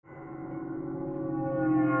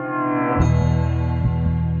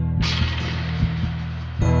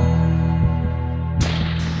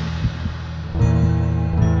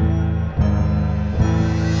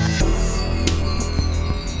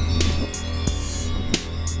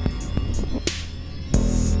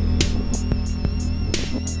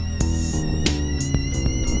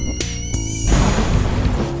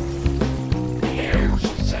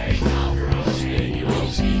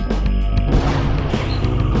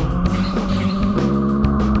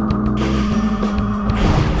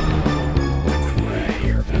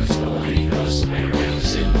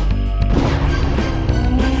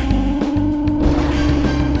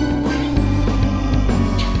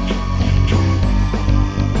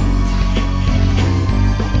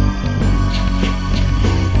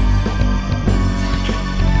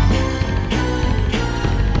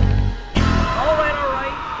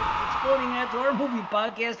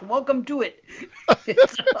podcast. Welcome to it.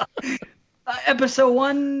 It's, episode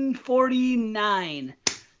 149.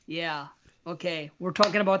 Yeah. Okay. We're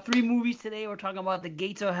talking about 3 movies today. We're talking about the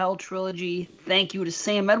Gates of Hell trilogy. Thank you to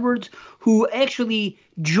Sam Edwards, who actually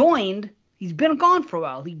joined. He's been gone for a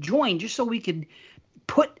while. He joined just so we could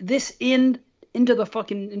put this into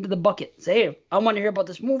the bucket. Say, hey, I want to hear about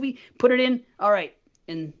this movie. Put it in. All right.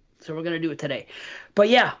 And so we're going to do it today. But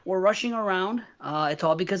yeah, we're rushing around. It's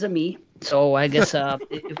all because of me. So I guess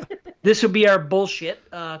this would be our bullshit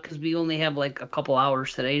because we only have like a couple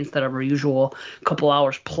hours today instead of our usual couple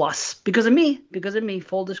hours plus. Because of me,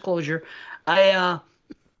 full disclosure. So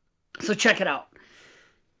check it out.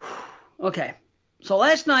 Okay. So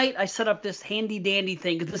last night I set up this handy dandy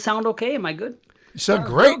thing. Does this sound okay? Am I good? You sound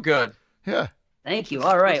great. Real good. Yeah. Thank you.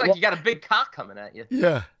 All right. Looks like you got a big cock coming at you.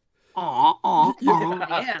 Yeah. Yeah.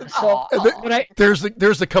 So there's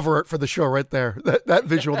the cover art for the show right there. That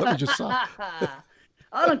visual that we just saw.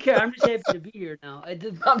 I don't care. I'm just happy to be here now. I'm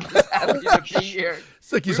just happy to be here.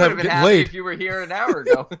 It's like he's having getting happy laid. If you were here an hour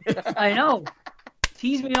ago. I know.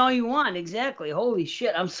 Tease me all you want. Exactly. Holy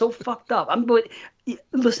shit. I'm so fucked up.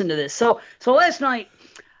 Listen to this. So last night,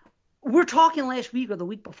 we're talking last week or the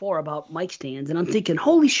week before about mic stands, and I'm thinking,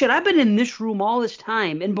 holy shit, I've been in this room all this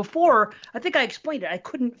time. And before, I think I explained it. I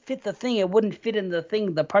couldn't fit the thing. It wouldn't fit in the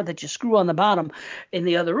thing, the part that you screw on the bottom in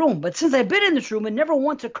the other room. But since I've been in this room, it never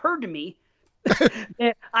once occurred to me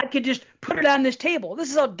that I could just put it on this table. This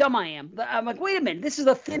is how dumb I am. I'm like, wait a minute. This is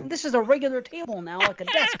a regular table now, like a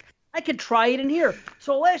desk. I could try it in here.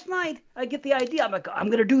 So last night, I get the idea. I'm like, I'm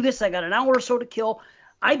going to do this. I got an hour or so to kill.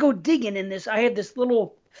 I go digging in this. I had this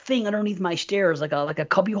little thing underneath my stairs, like a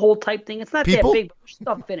cubby hole type thing. It's not that big, but there's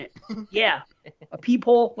stuff in it. Yeah, a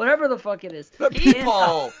peephole, whatever the fuck it is.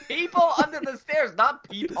 Peephole, people under the stairs, not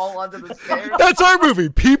peephole under the stairs. That's our movie,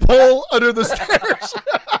 Peephole Under the Stairs.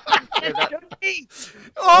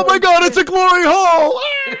 Oh my God, it's a glory hole!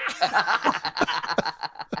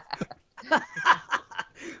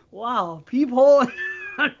 Wow, peephole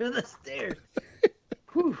under the stairs.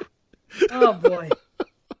 Whew. Oh boy.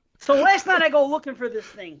 So last night I go looking for this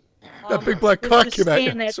thing. That big black cock came at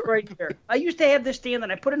you. That's right there. I used to have this stand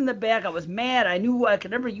and I put it in the back. I was mad. I knew I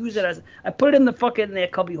could never use it. I put it in the fucking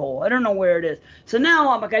that cubby hole. I don't know where it is. So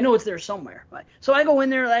now I'm like, I know it's there somewhere. So I go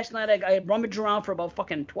in there last night. I rummage around for about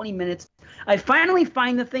fucking 20 minutes. I finally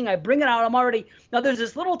find the thing. I bring it out. Now there's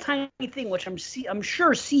this little tiny thing which I'm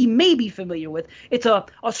sure C may be familiar with. It's a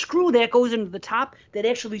screw that goes into the top that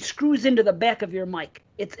actually screws into the back of your mic.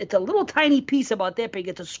 It's a little tiny piece about that big.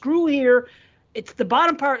 It's a screw here. It's the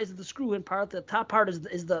bottom part is the screw-in part. The top part is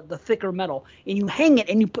the thicker metal, and you hang it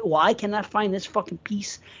and you put. Well, I cannot find this fucking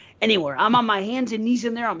piece anywhere. I'm on my hands and knees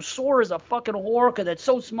in there. I'm sore as a fucking whore because it's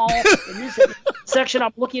so small in this section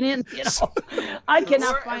I'm looking in. You know, I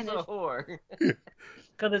cannot find this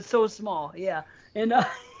because it's so small. Yeah, and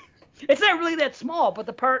it's not really that small, but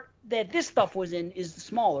the part that this stuff was in is the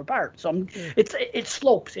smaller part. So it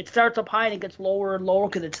slopes. It starts up high and it gets lower and lower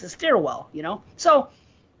because it's the stairwell. You know, so.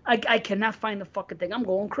 I cannot find the fucking thing. I'm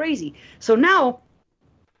going crazy. So now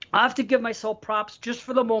I have to give myself props just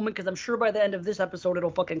for the moment because I'm sure by the end of this episode it'll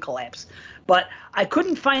fucking collapse. But I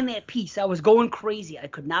couldn't find that piece. I was going crazy. I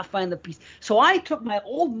could not find the piece. So I took my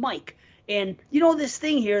old mic and this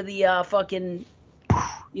thing here, the fucking,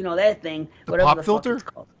 that thing. The whatever pop the filter? Fuck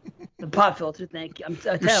it's called. The pop filter, thank you.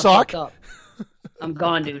 Your sock? Up. I'm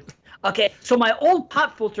gone, dude. Okay, so my old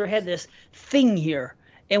pop filter had this thing here.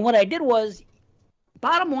 And what I did was,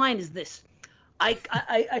 bottom line is this. I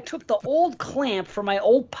took the old clamp for my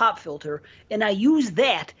old pop filter, and I used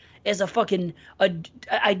that as I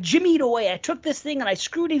jimmied away. I took this thing, and I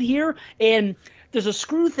screwed it here, and there's a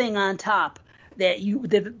screw thing on top that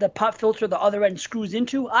the pop filter, the other end, screws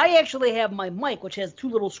into. I actually have my mic, which has 2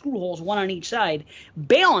 little screw holes, one on each side,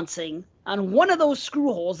 balancing on one of those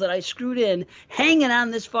screw holes that I screwed in, hanging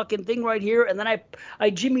on this fucking thing right here, and then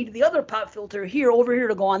I jimmied the other pop filter over here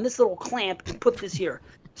to go on this little clamp and put this here.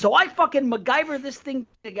 So I fucking MacGyver this thing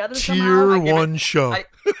together somehow. Tier 1 show.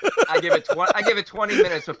 I give it 20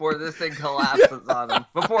 minutes before this thing collapses on him.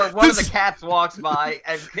 Before one of the cats walks by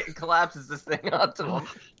and collapses this thing onto him.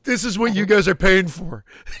 This is what you guys are paying for.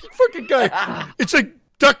 Fucking guy. It's like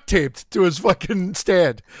duct taped to his fucking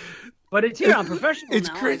stand. But it's here. I'm professional it's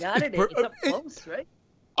now. Crazy. I got it. It's up close, right?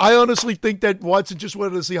 I honestly think that Watson just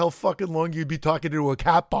wanted to see how fucking long you'd be talking to a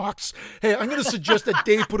cat box. Hey, I'm going to suggest that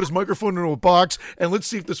Dave put his microphone into a box, and let's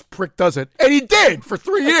see if this prick does it. And he did for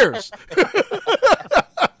 3 years.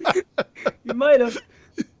 You might have.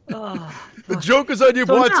 Oh, the joke is on you,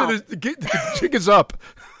 so Watson. The jig is up.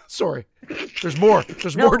 Sorry. There's more.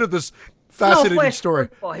 There's more to this fascinating story.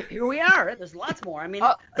 Well, here we are. There's lots more. I mean,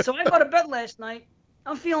 so I go to bed last night.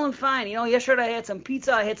 I'm feeling fine. You know, yesterday I had some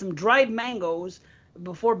pizza. I had some dried mangoes.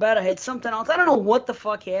 Before bed, I had something else. I don't know what the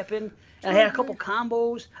fuck happened. And I had a couple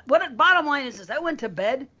combos. But bottom line is this. I went to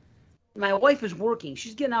bed. My wife is working.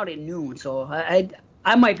 She's getting out at noon. So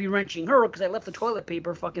I might be wrenching her because I left the toilet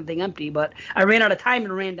paper fucking thing empty. But I ran out of time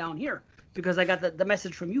and ran down here because I got the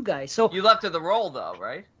message from you guys. So you left her the roll, though,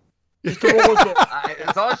 right? Just the rolls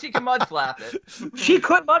as long as she can mud flap it. She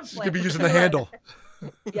could mud flap. She could be using the handle.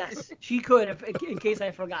 Yes, she could in case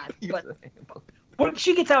I forgot. But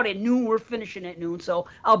she gets out at noon. We're finishing at noon, so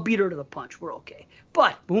I'll beat her to the punch. We're okay.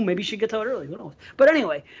 But boom, maybe she gets out early. Who knows? But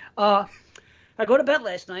anyway, I go to bed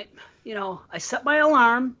last night. You know, I set my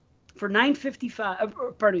alarm for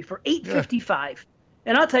 9:55. Pardon me, for 8:55. Yeah.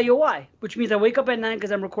 And I'll tell you why. Which means I wake up at 9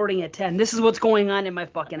 because I'm recording at 10. This is what's going on in my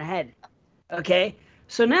fucking head. Okay.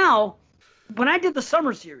 So now, when I did the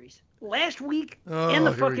summer series last week and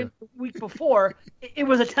the fucking week before, it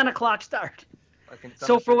was a 10 o'clock start.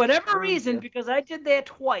 So for whatever reason, because I did that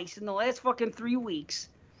twice in the last fucking 3 weeks,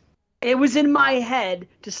 it was in my head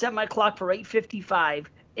to set my clock for 8:55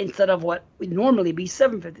 instead of what would normally be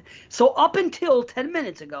 7:50. So up until 10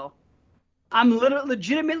 minutes ago, I'm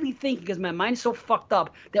legitimately thinking, because my mind's so fucked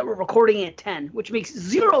up, that we're recording at 10, which makes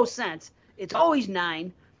zero sense. It's always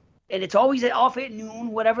 9, and it's always off at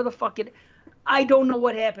noon, whatever the fuck it. I don't know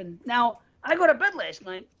what happened. Now, I go to bed last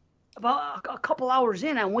night. About a couple hours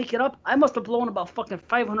in, I'm waking up. I must have blown about fucking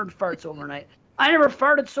 500 farts overnight. I never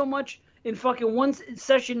farted so much in fucking one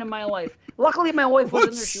session in my life. Luckily, my wife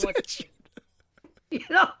wasn't there. She went, you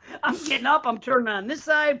know, I'm getting up. I'm turning on this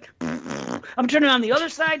side. I'm turning on the other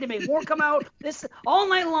side to make more come out. This all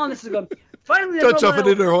night long. This is going. Finally, touch off it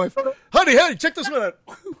in her wife. Honey, check this one out.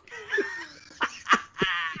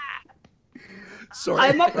 Sorry.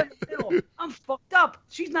 I'm up in the middle. I'm fucked up.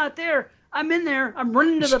 She's not there. I'm in there. I'm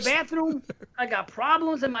running to the bathroom. I got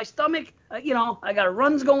problems in my stomach. You know, I got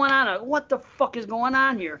runs going on. What the fuck is going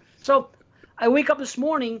on here? So I wake up this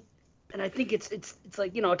morning, and I think it's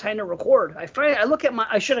like, you know, time to record. I look at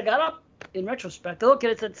I should have got up in retrospect. I look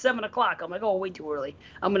at it, it's at 7 o'clock. I'm like, oh, way too early.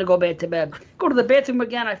 I'm going to go back to bed. Go to the bathroom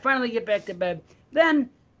again. I finally get back to bed. Then,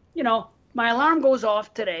 you know, my alarm goes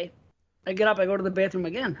off today. I get up, I go to the bathroom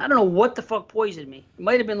again. I don't know what the fuck poisoned me. It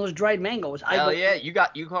might have been those dried mangoes. Hell yeah, you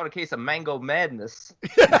caught a case of mango madness.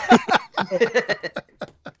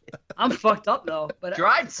 I'm fucked up though. But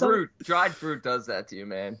dried fruit does that to you,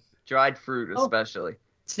 man. Dried fruit especially.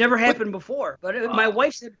 It's never happened before. But my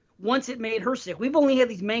wife said once it made her sick. We've only had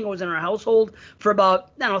these mangoes in our household for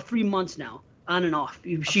about 3 months now, on and off.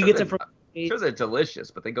 She gets them from. I'm sure they're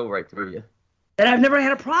delicious, but they go right through you. And I've never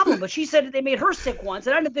had a problem, but she said that they made her sick once,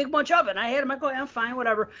 and I didn't think much of it. And I had them, I go, I'm fine,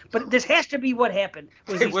 whatever. But this has to be what happened.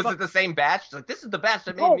 Was it the same batch? She's like, this is the batch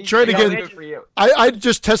that made me try it again. Good for you. I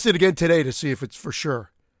just tested it again today to see if it's for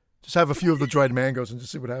sure. Just have a few of the dried mangoes and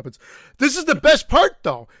just see what happens. This is the best part,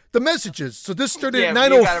 though. The messages. So this started at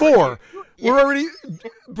 9:04. We're already,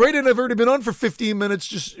 Brayden and I've already been on for 15 minutes,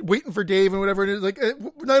 just waiting for Dave and whatever it is. Like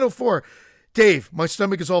 9:04. Dave, my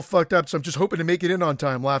stomach is all fucked up, so I'm just hoping to make it in on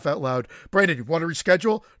time. Laugh out loud. Brandon, you want to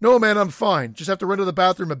reschedule? No, man, I'm fine. Just have to run to the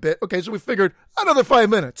bathroom a bit. Okay, so we figured another 5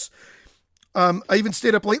 minutes. I even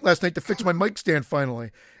stayed up late last night to fix my mic stand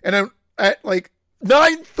finally. And I'm at like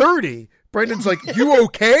 9:30. Brandon's like, you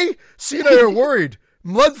okay? C and I are worried.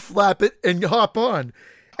 Mud flap it and hop on.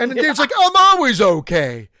 And then Dave's like, I'm always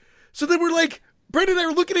okay. So then we're like, Brandon and I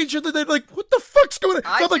were looking at each other. They're like, "What the fuck's going on?"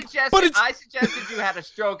 I suggested you had a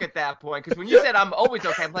stroke at that point because when you said I'm always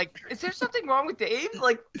okay, I'm like, "Is there something wrong with Dave?"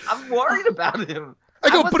 Like, I'm worried about him. I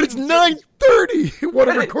go, but it's 9:30.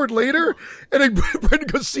 Want to record later? And then Brandon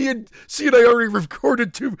goes, "See and I already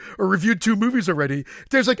reviewed 2 movies already."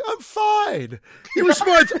 Dave's like, "I'm fine." He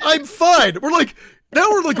responds, "I'm fine." We're like. Now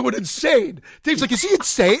we're like going insane. Dave's like, is he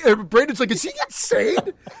insane? And Brandon's like, is he insane?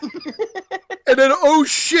 And then, oh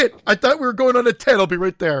shit, I thought we were going on a 10. I'll be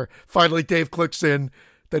right there. Finally, Dave clicks in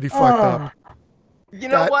that he fucked up. You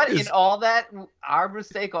know what? In all that, our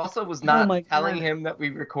mistake also was not telling him that we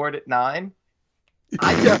record at 9.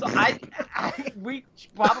 We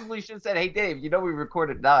probably should have said, hey, Dave, you know we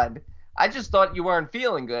record at 9. I just thought you weren't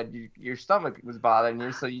feeling good. Your stomach was bothering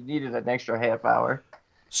you, so you needed an extra half hour.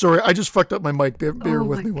 Sorry, I just fucked up my mic. Bear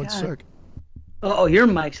with me 1 sec. Oh, your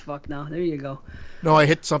mic's fucked now. There you go. No, I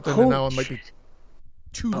hit something and now it might be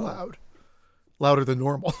too loud. Louder than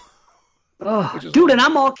normal. Oh, dude, and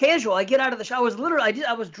I'm all casual. I get out of the shower. I was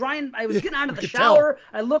getting out of the shower.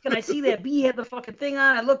 I look and I see that B had the fucking thing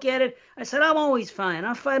on. I look at it. I said, I'm always fine.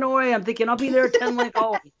 I'm fine, don't worry. I'm thinking I'll be there at 10 like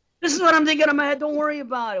always. This is what I'm thinking in my head. Don't worry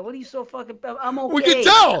about it. What are you so fucking... I'm okay. We can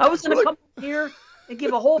tell. I was going to come here and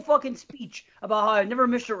give a whole fucking speech about how I've never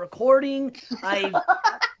missed a recording.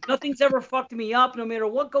 Nothing's ever fucked me up. No matter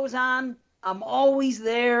what goes on, I'm always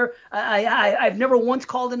there. I've never once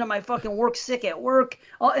called into my fucking work sick at work.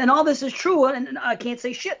 And all this is true, and I can't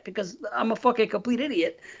say shit because I'm a fucking complete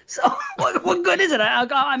idiot. So what good is it?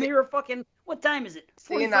 I'm here fucking, what time is it?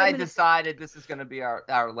 C and I decided this is going to be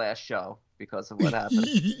our last show because of what happened.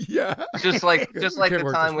 Yeah. Just like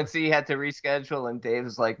the time when C had to reschedule and Dave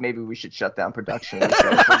was like, maybe we should shut down production.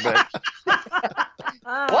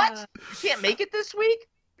 What? You can't make it this week?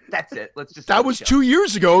 That's it. Let's just. That was 2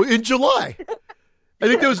 years ago in July. I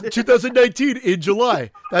think that was 2019 in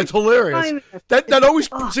July. That's hilarious. That always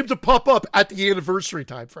seems to pop up at the anniversary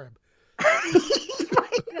time frame.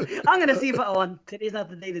 I'm gonna see if today's not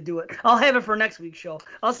the day to do it. I'll have it for next week's show.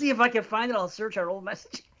 I'll see if I can find it. I'll search our old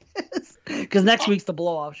messages because next week's the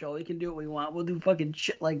blow-off show. We can do what we want. We'll do fucking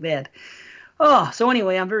shit like that. Oh, so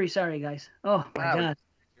anyway, I'm very sorry, guys. Oh my God.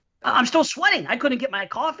 I'm still sweating. I couldn't get my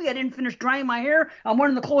coffee. I didn't finish drying my hair. I'm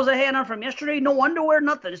wearing the clothes I had on from yesterday. No underwear,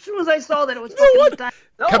 nothing. As soon as I saw that it was fucking time.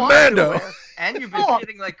 No Commando. Underwear. And you've been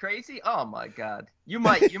shitting like crazy? Oh my God. You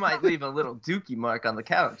might leave a little dookie mark on the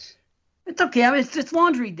couch. It's okay. I mean, it's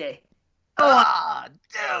laundry day. Ah,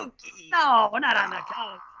 dookie. No, not on the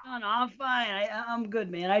couch. No, I'm fine. I'm good,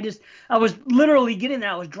 man. I was literally getting there.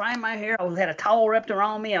 I was drying my hair. I had a towel wrapped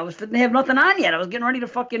around me. I didn't have nothing on yet. I was getting ready to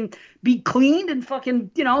fucking be cleaned and fucking,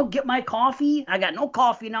 get my coffee. I got no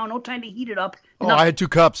coffee now. No time to heat it up. I had 2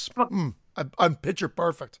 cups. I'm picture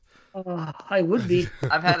perfect. I would be.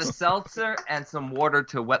 I've had a seltzer and some water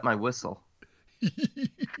to wet my whistle.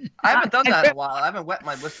 I haven't done that in a while. I haven't wet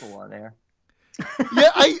my whistle on air. Yeah,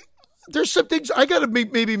 there's some things I gotta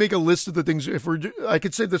maybe make a list of the things. I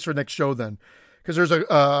could save this for next show then, because there's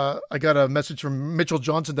I got a message from Mitchell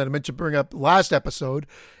Johnson that I meant to bring up last episode,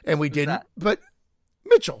 and we didn't. That? But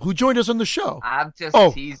Mitchell, who joined us on the show, I'm just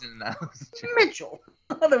teasing that. Mitchell,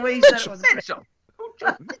 the way he said it was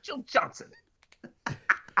Mitchell Johnson.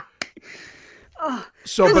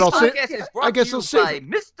 So, but I'll say, I guess I'll say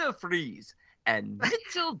Mr. Freeze and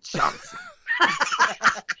Mitchell Johnson.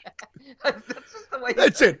 That's just the way.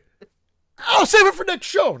 That's it. I'll save it for next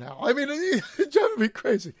show now. I mean, it's driving me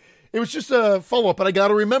crazy. It was just a follow-up, but I got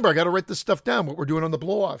to remember. I got to write this stuff down, what we're doing on the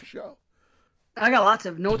blow-off show. I got lots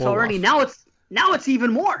of notes already. Now it's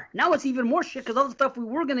even more. Now it's even more shit because all the stuff we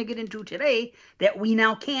were going to get into today that we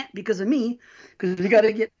now can't because of me, because we got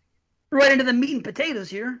to get right into the meat and potatoes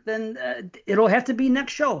here, then it'll have to be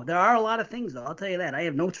next show. There are a lot of things, though. I'll tell you that. I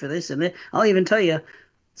have notes for this, and I'll even tell you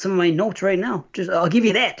some of my notes right now. I'll give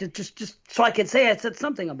you that, just so I can say I said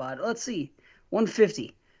something about it. Let's see.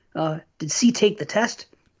 150. Did C take the test?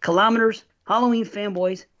 Kilometers, Halloween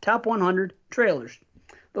fanboys, top 100, trailers.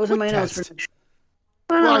 Those are my notes for next show.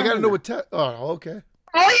 Well, I got to know what test. Oh, okay.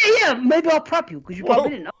 Oh, yeah. Maybe I'll prep you because you probably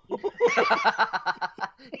didn't know.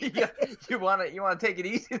 You want to take it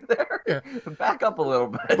easy there? Yeah. Back up a little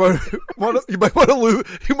bit. You might want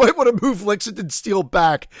to move Lexington Steel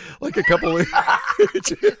back like a couple of.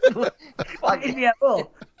 Maybe I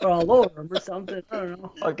will. Or I'll lower them or something. I don't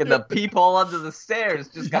know. Fucking the peephole under the stairs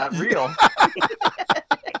just got real.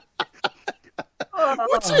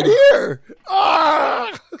 What's in here? No,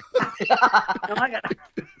 I got.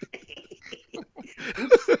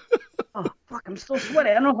 Oh, fuck, I'm still sweaty.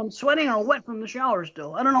 I don't know if I'm sweating or wet from the shower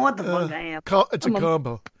still. I don't know what the fuck I am. It's a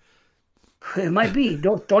combo. It might be.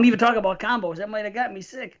 Don't even talk about combos. That might have got me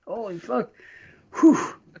sick. Holy fuck. Whew.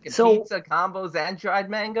 So, pizza, combos, and dried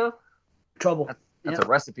mango? Trouble. That's a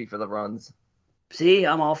recipe for the runs. See,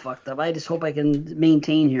 I'm all fucked up. I just hope I can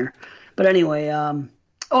maintain here. But anyway,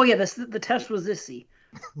 the test was this, see.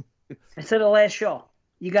 I said it last show.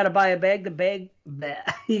 You got to buy a bag.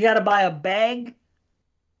 You got to buy a bag.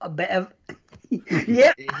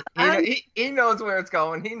 Yeah. He knows where it's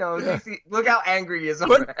going. He knows. Look how angry he is. I'm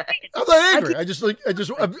not angry. I just want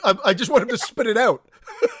him to spit it out.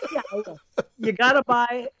 Yeah, you got to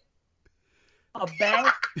buy a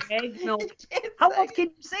bag milk. How else can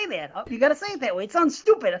you say that? You got to say it that way. It sounds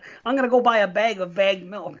stupid. I'm going to go buy a bag of bagged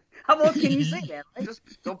milk. How else can you say that? Right? Just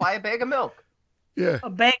go buy a bag of milk. Yeah. A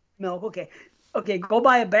bag of milk. Okay, go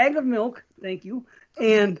buy a bag of milk. Thank you.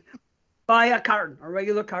 And buy a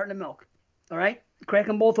regular carton of milk. All right? Crack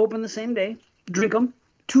them both open the same day. Drink them.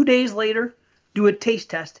 2 days later, do a taste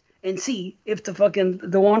test and see if the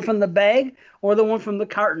one from the bag or the one from the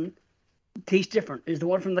carton tastes different. Is the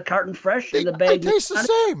one from the carton fresh? And the bag tastes the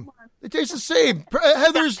same. It tastes the same.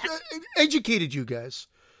 Heather's educated you guys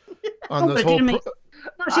on this whole.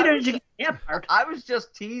 No, she didn't get that part. I was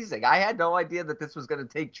just teasing. I had no idea that this was going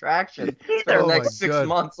to take traction for Oh the next 6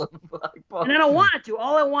 months. Of and I don't want it to.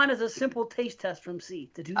 All I want is a simple taste test from C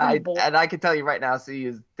to do both. And I can tell you right now, C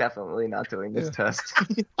is definitely not doing this test.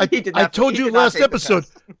 I told you last episode.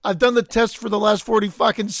 I've done the test for the last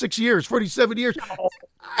 47 years. No.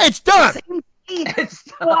 It's done. It's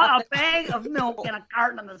a bag of milk and a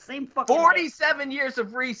carton on the same fucking 47 years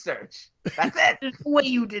of research. That's it. There's no way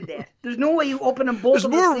you did that. There's no way you opened them both. There's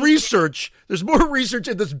more research. There's more research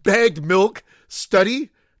in this bagged milk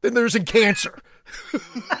study than there's in cancer.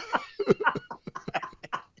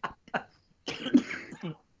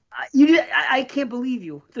 I can't believe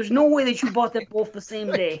you. There's no way that you bought them both the same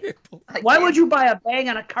day. Why would you buy a bag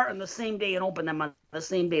and a carton the same day and open them on the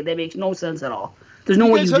same day? That makes no sense at all. There's no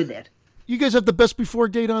way you did that. You guys have the best before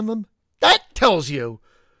date on them? That tells you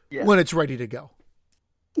when it's ready to go.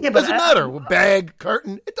 Yeah, it doesn't matter. Bag,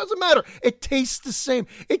 carton, it doesn't matter. It tastes the same.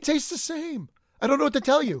 It tastes the same. I don't know what to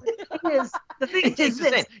tell you. The thing is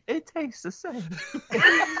this. It tastes the same.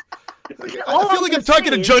 I feel like I'm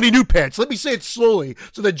talking to Johnny Newpants. Let me say it slowly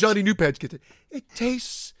so that Johnny Newpants gets it. It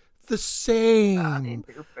tastes the same. Johnny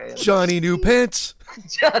Newpants. Johnny Newpants.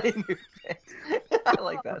 I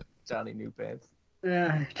like that. Johnny Newpants.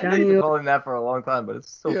 Johnny. I've been calling that for a long time, but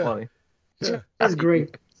it's so funny. Yeah. That's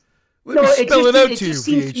great. Let me spell it out to you,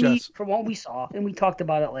 VHS. From what we saw, and we talked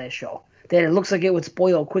about it last show, that it looks like it would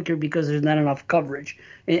spoil quicker because there's not enough coverage.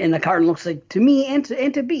 And the carton looks like, to me and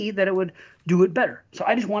to B, that it would do it better. So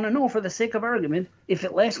I just want to know, for the sake of argument, if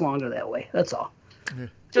it lasts longer that way. That's all. Yeah.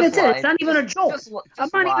 That's it. It's not even a joke. I'm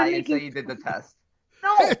not even making... you did the test.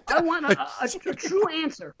 No, I want a true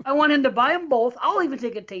answer. I want him to buy them both. I'll even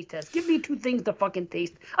take a taste test. Give me 2 things to fucking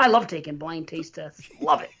taste. I love taking blind taste tests.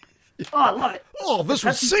 Love it. Oh, I love it. Oh, this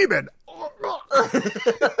was semen.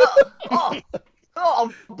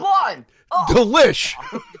 I'm blind. Oh. Delish.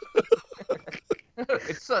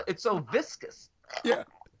 It's so viscous. Yeah.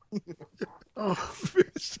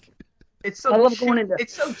 It's so. I love going into.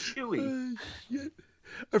 It's so chewy.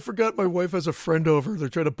 I forgot my wife has a friend over. They're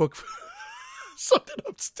trying to book something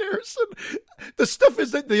upstairs, and the stuff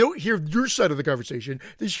is that they don't hear your side of the conversation.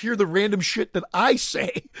 They just hear the random shit that I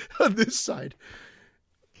say on this side.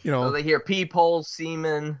 You know, so they hear peepholes,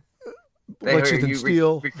 semen. They hear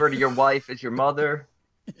you refer to your wife as your mother.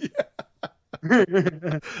 Yeah.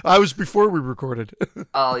 I was before we recorded.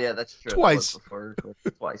 Oh yeah, that's true. Twice.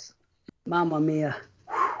 Twice. Mamma mia.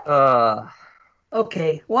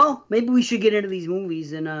 Okay, well, maybe we should get into these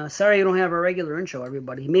movies. And sorry you don't have a regular intro,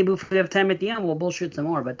 everybody. Maybe if we have time at the end, we'll bullshit some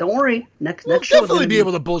more. But don't worry, next show. We'll definitely be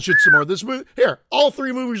able to bullshit some more. This movie here, all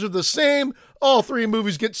 3 movies are the same. All 3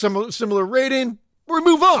 movies get some similar rating. We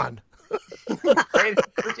move on.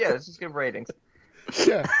 Yeah, let's just give ratings.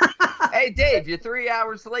 Yeah. Hey, Dave, you're 3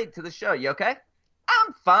 hours late to the show. You okay?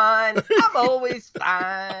 I'm fine. I'm always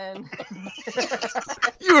fine.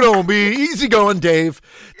 You know me. Easy going, Dave.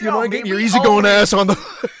 Do you mind getting your easy going ass on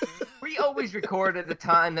the... We always record at a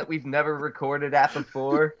time that we've never recorded at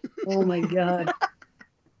before. Oh, my God.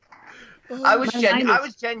 I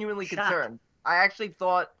was genuinely concerned. I actually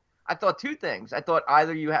thought 2 things. I thought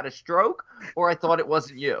either you had a stroke or I thought it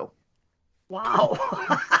wasn't you. Wow.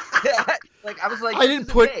 Like I was like, I didn't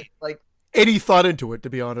put any thought into it, to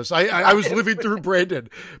be honest. I was living through Brandon.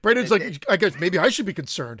 Brandon's like, I guess maybe I should be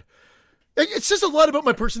concerned. It says a lot about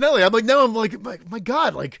my personality. I'm like, my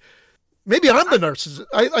God, like maybe I'm the narcissist.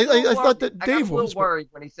 I thought that Dave was. I got a little worried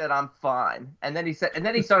when he said I'm fine, and then he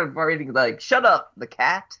started writing like, "Shut up, the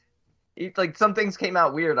cat." Like some things came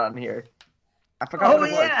out weird on here. I forgot what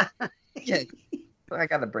it was. Yeah. I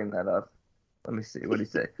gotta bring that up. Let me see. What did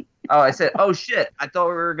he say? Oh, I said, oh shit. I thought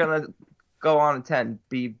we were gonna go on at 10.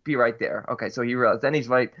 Be right there. Okay, so he realized. Then he's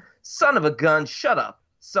like, son of a gun, shut up.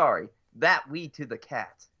 Sorry. That we to the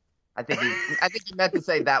cat. I think he meant to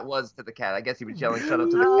say that was to the cat. I guess he was yelling shut up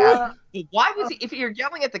to the cat. Why was he, if you're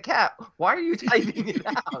yelling at the cat, why are you typing it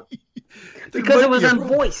out? Because it was on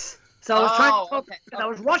voice. So I was trying to talk because I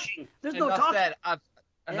was rushing. There's no talking.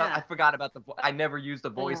 I forgot about the voice. I never used the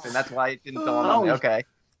voice, and that's why it didn't dawn on me. Okay.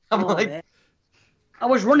 I'm like, man. I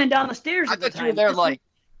was running down the stairs. I thought you were there like,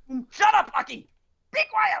 shut up, Lucky. Be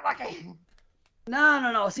quiet, Lucky.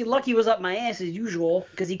 No. See, Lucky was up my ass as usual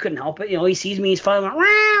because he couldn't help it. You know, he sees me, he's finally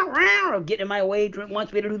like, getting in my way,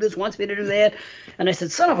 wants me to do this, wants me to do that. And I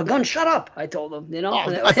said, son of a gun, shut up. I told him, you know.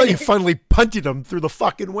 Oh, I thought you finally punted him through the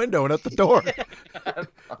fucking window and out the door.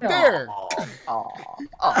 There.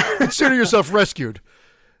 Consider yourself rescued.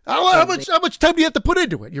 How much time do you have to put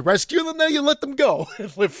into it? You rescue them, now you let them go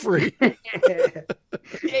and live free.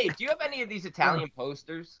 Hey, do you have any of these Italian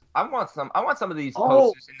posters? I want some of these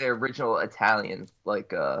posters in their original Italian,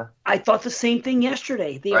 like. I thought the same thing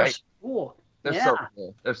yesterday. They are so cool. They're so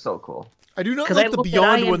cool. They're so cool. I do not like the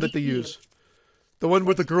Beyond one that they use. The one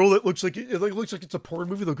with the girl that looks like looks like it's a porn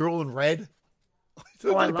movie. The girl in red.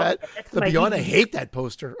 Like that. The Beyond. I hate that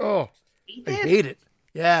poster. Oh, I hate it.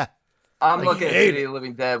 Yeah. I'm looking at City of the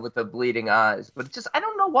Living Dead with the bleeding eyes, but I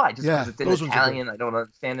don't know why. Just because it's in Italian, I don't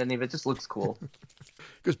understand any of it. It just looks cool.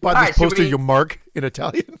 Because by this poster, you mark in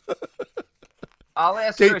Italian. I'll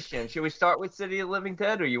ask Christian. Should we start with City of the Living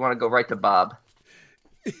Dead, or you want to go right to Bob?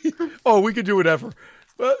 We can do whatever.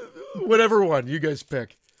 Whatever one you guys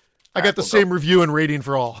pick. I got the same review and rating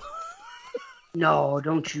for all. No,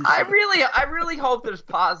 don't you? I really hope there's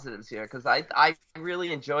positives here because I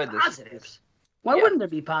really enjoyed this. Positives. Why wouldn't there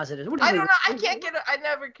be positives? I don't know. I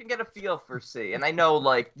never can get a feel for C. And I know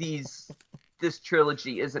like this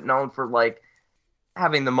trilogy isn't known for like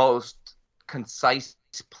having the most concise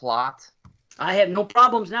plot. I have no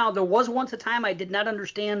problems now. There was once a time I did not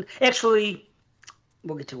understand. Actually,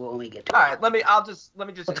 we'll get to it when we get to it. All right, let me just.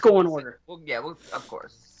 Let's go in order. Well, of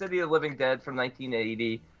course. City of the Living Dead from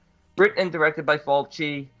 1980, written and directed by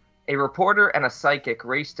Fulci. A reporter and a psychic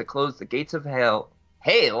race to close the gates of hell.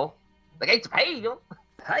 The gates of hell.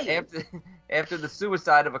 After the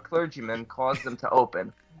suicide of a clergyman caused them to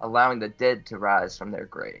open, allowing the dead to rise from their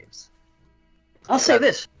graves. I'll say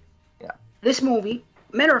this. Yeah. This movie,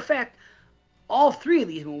 matter of fact, all three of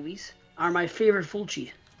these movies are my favorite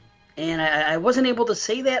Fulci. And I wasn't able to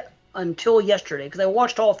say that until yesterday, because I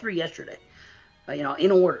watched all three yesterday.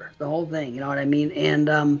 In order, the whole thing, you know what I mean?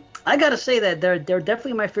 And I got to say that they're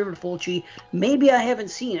definitely my favorite Fulci. Maybe I haven't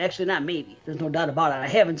seen, actually not maybe, there's no doubt about it, I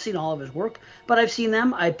haven't seen all of his work, but I've seen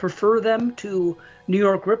them. I prefer them to New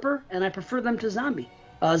York Ripper, and I prefer them to Zombie.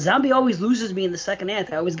 Zombie always loses me in the second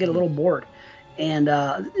act. I always get a little bored. And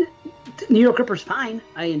New York Ripper's fine.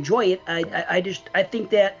 I enjoy it. I think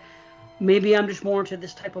that maybe I'm just more into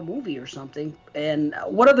this type of movie or something. And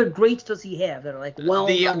what other greats does he have that are like, well...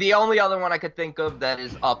 The only other one I could think of that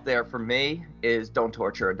is up there for me is Don't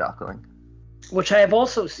Torture a Duckling. Which I have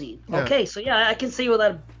also seen. Yeah. Okay, so yeah, I can say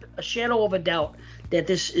without a shadow of a doubt that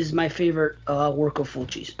this is my favorite work of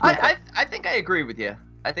Fulci's. I think I agree with you.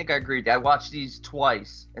 I think I agreed. I watched these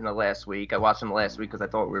twice in the last week. I watched them last week because I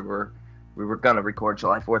thought we were going to record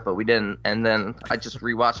July 4th, but we didn't. And then I just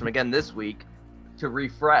rewatched them again this week to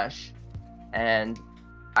refresh. And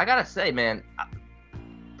I gotta say, man,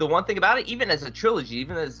 the one thing about it, even as a trilogy,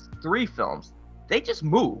 even as 3 films, they just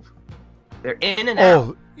move. They're in and out.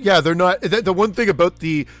 Oh, yeah, they're not. The one thing about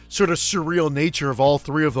the sort of surreal nature of all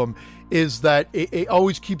 3 of them is that it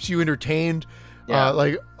always keeps you entertained.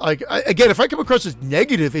 Yeah. Again, if I come across as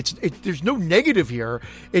negative, there's no negative here.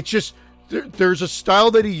 It's just there's a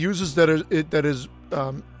style that he uses that is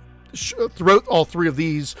throughout all 3 of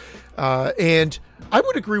these, and I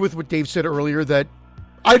would agree with what Dave said earlier that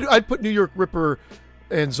I'd put New York Ripper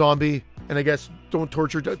and Zombie, and I guess Don't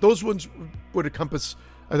Torture. Those ones would encompass,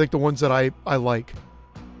 I think, the ones that I like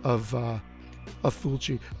of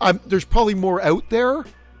Fulci. There's probably more out there.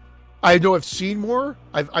 I know I've seen more.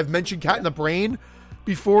 I've mentioned Cat in the Brain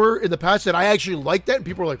before in the past that I actually liked that, and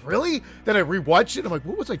people were like, really? Then I rewatched it, and I'm like,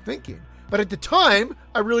 what was I thinking? But at the time,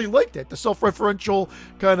 I really liked it. The self-referential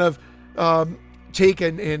kind of take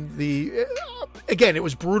and the again, it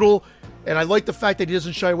was brutal, and I like the fact that he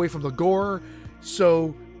doesn't shy away from the gore.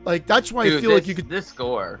 So like that's why I feel like you could this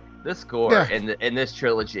gore in this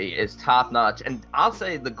trilogy is top notch, and I'll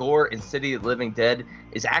say the gore in City of the Living Dead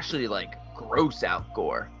is actually like gross out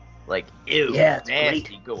gore, like ew, nasty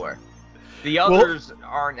great. Gore. The others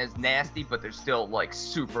aren't as nasty, but they're still like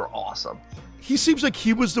super awesome. He seems like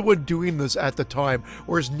he was the one doing this at the time,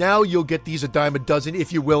 whereas now you'll get these a dime a dozen,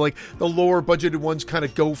 if you will. Like the lower budgeted ones kind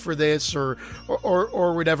of go for this or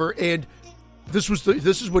whatever. And this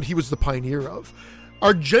is what he was the pioneer of.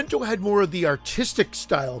 Argento had more of the artistic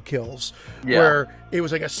style kills, where it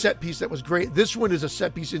was like a set piece that was great. This one is a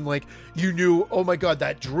set piece in like you knew, oh my god,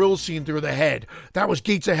 that drill scene through the head, that was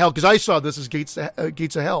Gates of Hell, because I saw this as Gates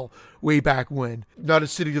of Hell way back when, not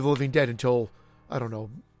as City of the Living Dead until I don't know.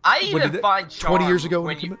 I even find charm 20 years ago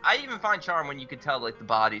I even find charm when you could tell like the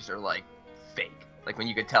bodies are like fake, like when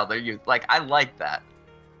you could tell they're used. Like I like that,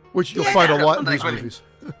 which you'll find a lot in these movies.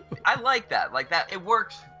 I like that, it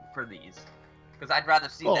works for these. Because I'd rather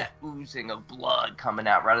see that oozing of blood coming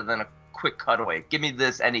out rather than a quick cutaway. Give me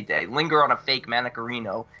this any day. Linger on a fake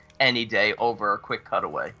Manicarino any day over a quick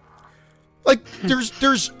cutaway. Like,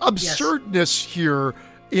 there's absurdness here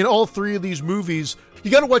in all 3 of these movies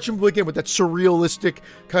You got to watch them again with that surrealistic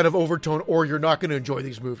kind of overtone, or you're not going to enjoy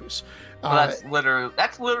these movies. Well,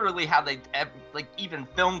 that's literally how they, like, even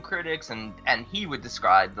film critics and he would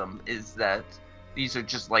describe them, is that these are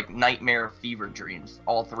just like nightmare fever dreams,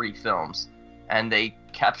 all three films, and they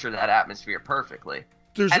capture that atmosphere perfectly.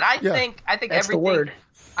 I think that's everything. The word.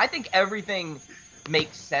 I think everything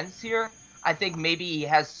makes sense here. I think maybe he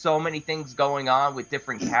has so many things going on with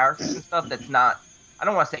different characters and stuff that's not, I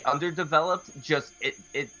don't want to say underdeveloped, just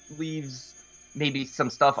it leaves maybe some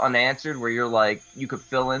stuff unanswered where you're like, you could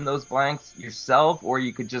fill in those blanks yourself, or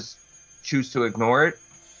you could just choose to ignore it.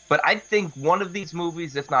 But I think one of these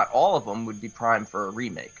movies, if not all of them, would be prime for a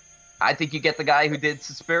remake. I think you get the guy who did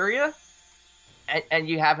Suspiria, and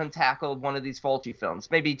you have him tackle one of these Fulci films.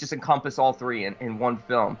 Maybe just encompass all three in one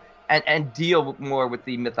film. And deal more with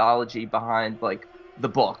the mythology behind, like, the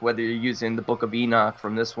book, whether you're using the Book of Enoch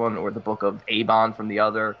from this one or the Book of Avon from the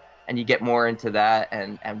other, and you get more into that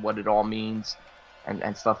and what it all means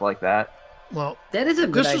and stuff like that. Well, that is a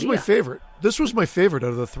good idea. This was my favorite. This was my favorite out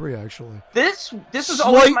of the three, actually. This is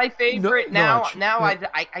always my favorite. Now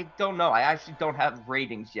I don't know. I actually don't have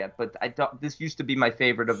ratings yet, but this used to be my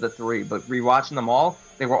favorite of the three. But rewatching them all,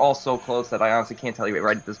 they were all so close that I honestly can't tell you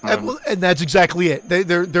right at this moment. And that's exactly it.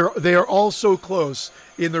 They are all so close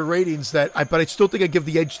in their ratings but I still think I give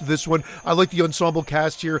the edge to this one. I like the ensemble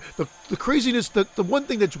cast here. The craziness. The one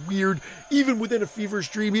thing that's weird, even within a fever's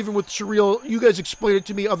dream, even with surreal. You guys explain it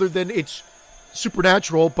to me. Other than it's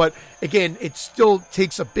supernatural, but again, it still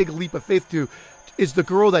takes a big leap of faith is the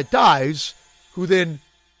girl that dies, who then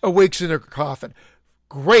awakes in her coffin.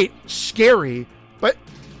 Great, scary, but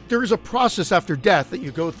there is a process after death that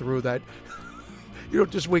you go through that you don't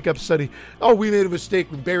just wake up suddenly, oh, we made a mistake,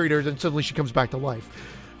 we buried her, and suddenly she comes back to life.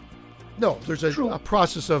 No, there's a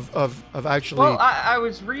process of actually... Well, I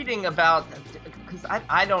was reading about... Because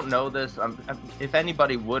I don't know this. If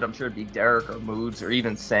anybody would, I'm sure it'd be Derek or Moods or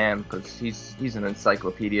even Sam, because he's an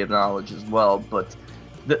encyclopedia of knowledge as well. But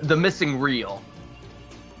the missing reel,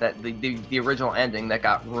 that the original ending that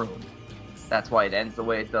got ruined, that's why it ends the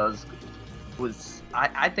way it does, was...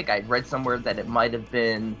 I think I read somewhere that it might have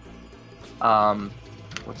been...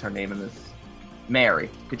 what's her name in this? Mary.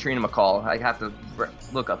 Katrina McCall. I have to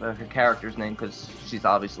look up her character's name, because she's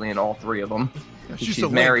obviously in all three of them. Yeah, she's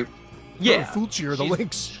Mary... Yeah, Fulci are the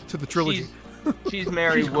links to the trilogy. She's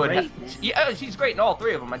Mary Wood. Yeah, she's great in all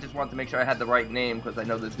three of them. I just wanted to make sure I had the right name, because I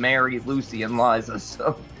know there's Mary, Lucy, and Liza.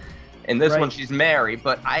 So, in this one, she's Mary.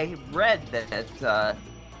 But I read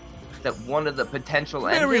that one of the potential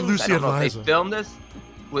endings, Lucy, I don't know and if they filmed this,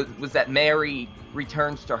 was that Mary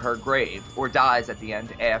returns to her grave or dies at the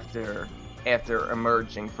end after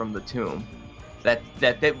emerging from the tomb. That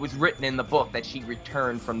was written in the book, that she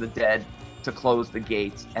returned from the dead to close the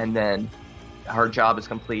gates, and then her job is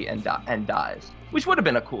complete and dies, which would have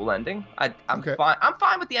been a cool ending. I'm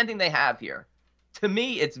fine with the ending they have here. To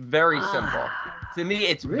me, it's very simple. To me,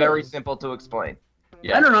 it's very simple to explain.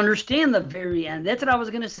 Yeah. I don't understand the very end. That's what I was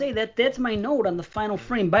gonna say. That's my note on the final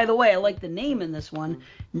frame. By the way, I like the name in this one,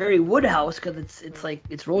 Mary Woodhouse, because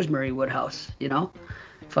it's Rosemary Woodhouse, you know,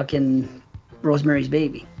 fucking Rosemary's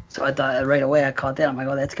Baby. So I thought right away I caught that. I'm like,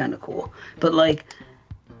 oh, that's kind of cool. But like,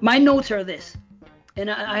 my notes are this, and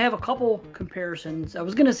I have a couple comparisons. I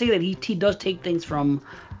was gonna say that he does take things from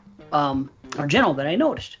Argento that I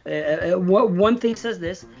noticed. One thing says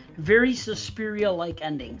this: very Suspiria-like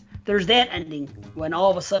ending. There's that ending when all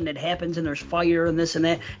of a sudden it happens and there's fire and this and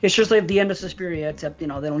that. It's just like the end of Suspiria, except they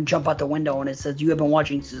don't jump out the window and it says you have been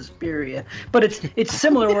watching Suspiria. But it's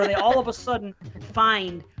similar where they all of a sudden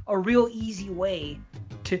find a real easy way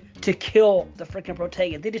to kill the freaking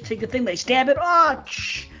protagonist. They just take the thing, they stab it,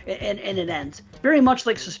 and it ends. Very much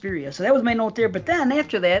like Suspiria. So that was my note there. But then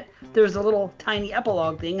after that, there's a little tiny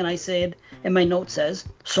epilogue thing, and I said, and my note says,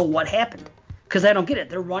 so what happened? Because I don't get it.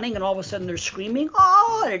 They're running, and all of a sudden they're screaming,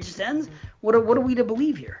 and it just ends. What are we to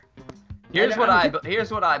believe here? Here's what I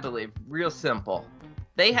believe. Real simple.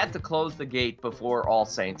 They had to close the gate before All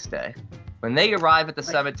Saints' Day. When they arrive at the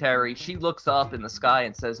cemetery, she looks up in the sky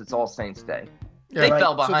and says it's All Saints' Day. Yeah, they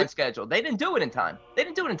fell behind schedule. They didn't do it in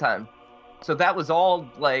time. So that was all,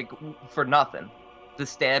 like, for nothing. The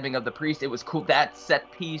stabbing of the priest, it was cool. That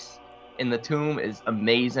set piece in the tomb is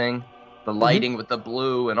amazing. The lighting with the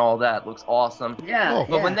blue and all that looks awesome. Yeah.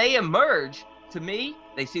 But when they emerge, to me,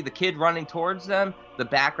 they see the kid running towards them. The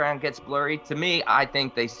background gets blurry. To me, I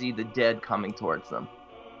think they see the dead coming towards them.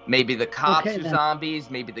 Maybe the cops are zombies.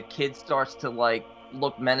 Maybe the kid starts to, like,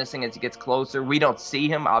 look menacing as he gets closer. We don't see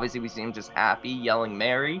him. Obviously, we see him just happy, yelling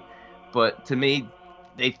Mary. But to me,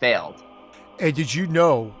 they failed. And did you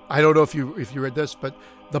know, I don't know if you read this, but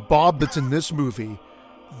the Bob that's in this movie,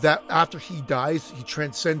 that after he dies, he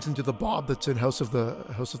transcends into the Bob that's in House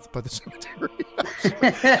by the Cemetery.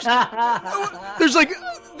 There's like,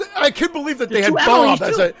 I can't believe that they had Bob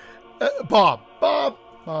as a Bob.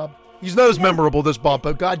 He's not as memorable as Bob,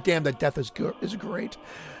 but goddamn, that death is great.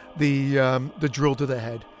 The drill to the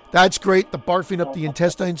head, that's great. The barfing up the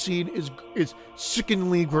intestine scene is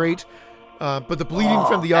sickeningly great. But the bleeding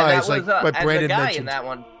from the eyes, like what Brandon the guy mentioned. In that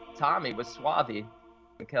one, Tommy was Suave,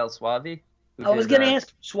 Mikel Suave. I was gonna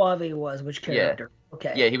ask Suave was which character. Yeah.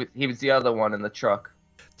 Okay. Yeah, he was the other one in the truck.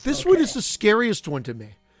 This one is the scariest one to me.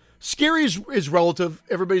 Scary is relative.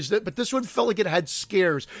 Everybody's that, but this one felt like it had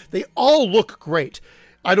scares. They all look great.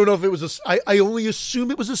 I don't know if it was I only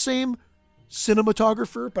assume it was the same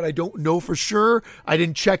cinematographer, but I don't know for sure. I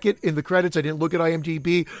didn't check it in the credits. I didn't look at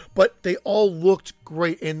IMDb, but they all looked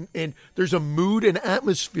great. And there's a mood and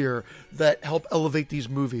atmosphere that help elevate these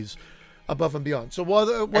movies above and beyond. So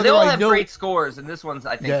whether they all have great scores, and this one's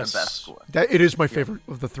I think the best score. It is my favorite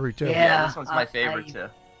of the three too. Yeah, this one's my favorite too.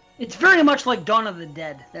 It's very much like Dawn of the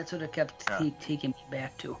Dead. That's what it kept taking me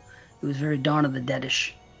back to. It was very Dawn of the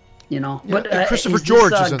Deadish, you know. Yeah, but Christopher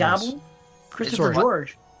George is in Goblin? this. Christopher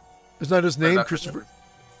George. Isn't that his name, Christopher?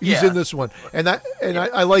 He's in this one, and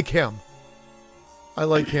I like him. I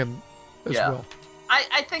like him as well.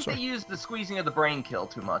 I think they used the squeezing of the brain kill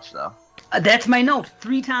too much, though. That's my note.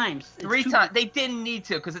 3 times. Three times. They didn't need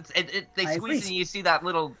to, because they squeeze and you see those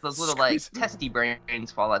little like testy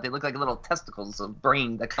brains fall out. They look like little testicles of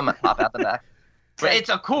brain that pop out the back. But it's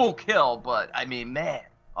a cool kill. But I mean, man,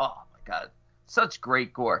 oh my god, such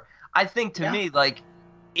great gore. I think to me, like,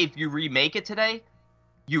 if you remake it today,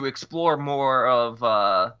 you explore more of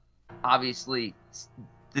obviously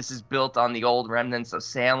this is built on the old remnants of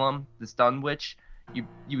Salem, this Dunwich.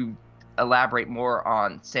 You elaborate more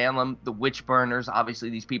on Salem, the witch burners. Obviously,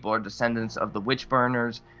 these people are descendants of the witch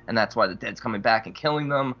burners, and that's why the dead's coming back and killing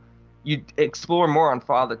them. You explore more on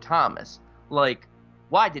Father Thomas. Like,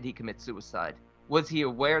 why did he commit suicide? Was he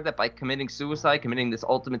aware that by committing suicide, committing this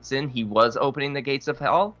ultimate sin, he was opening the gates of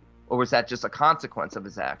hell? Or was that just a consequence of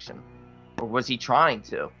his action? Or was he trying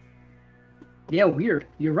to? Yeah, weird.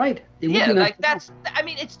 You're right. I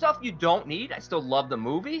mean, it's stuff you don't need. I still love the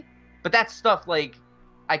movie, but that's stuff like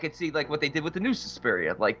I could see like what they did with the new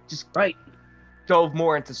Suspiria, like just dove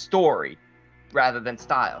more into story rather than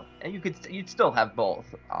style. And you'd still have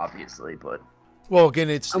both, obviously, but well, again,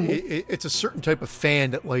 it's a certain type of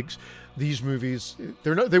fan that likes these movies.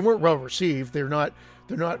 They weren't well received. They're not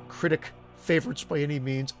critic favorites by any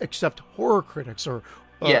means, except horror critics or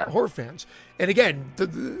horror fans. And again,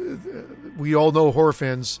 we all know horror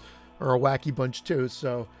fans are a wacky bunch too.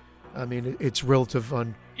 So, I mean, it's relative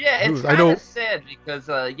on. Yeah, it's kind of sad because,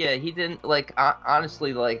 he didn't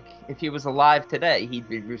honestly, like, if he was alive today, he'd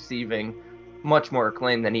be receiving much more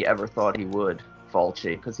acclaim than he ever thought he would.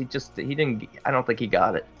 Fulci, because he didn't. I don't think he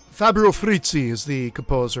got it. Fabio Frizzi is the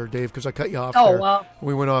composer, Dave, because I cut you off there. Oh, well.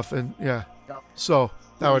 We went off and so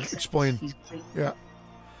that would explain. Yeah.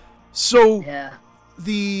 So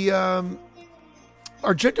the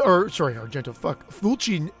Argento. Fuck,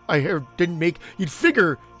 Fulci. I heard didn't make. You'd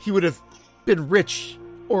figure he would have been rich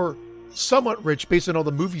or somewhat rich based on all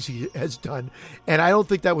the movies he has done, and I don't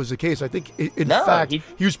think that was the case. I think in fact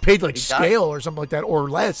he was paid like scale or something like that or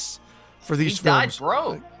less for these films.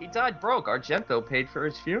 He died broke. Argento paid for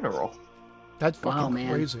his funeral. That's fucking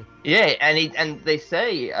crazy. Yeah, and they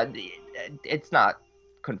say it's not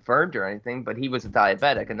confirmed or anything, but he was a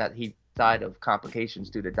diabetic and that he died of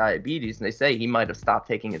complications due to diabetes, and they say he might have stopped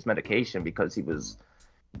taking his medication because he was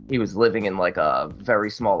living in like a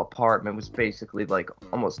very small apartment, was basically like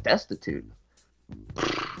almost destitute.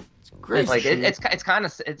 It's crazy. Like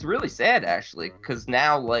it's really sad actually, because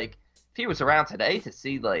now like if he was around today to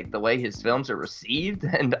see like the way his films are received,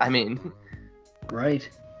 and I mean, right.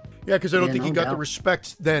 Yeah, because I don't think he got the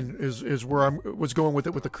respect then, is where I was going with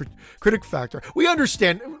it, with the critic factor. We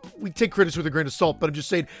understand, we take critics with a grain of salt, but I'm just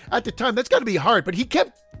saying, at the time, that's got to be hard. But he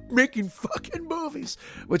kept making fucking movies,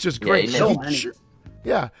 which is great.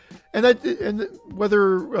 Yeah, and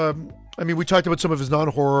whether, I mean, we talked about some of his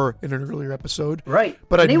non-horror in an earlier episode. Right.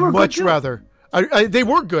 But I'd much rather, they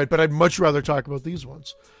were good, but I'd much rather talk about these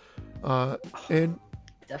ones. And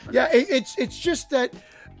definitely. Yeah, it's just that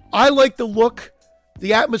I like the look,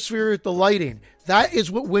 the atmosphere, the lighting. That is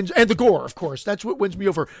what wins, and the gore, of course. That's what wins me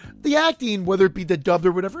over. The acting, whether it be the dubbed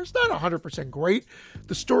or whatever, it's not 100% great.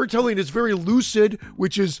 The storytelling is very lucid,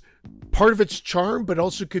 which is part of its charm, but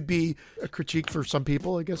also could be a critique for some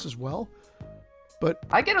people, I guess, as well. But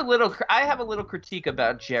I have a little critique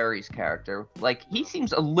about Jerry's character. Like, he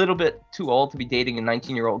seems a little bit too old to be dating a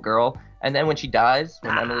 19-year-old girl, and then when she dies,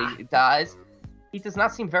 when Emily dies, He does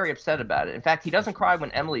not seem very upset about it. In fact, he doesn't cry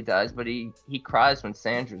when Emily dies, but he cries when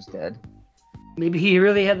Sandra's dead. Maybe he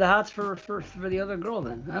really had the hots for the other girl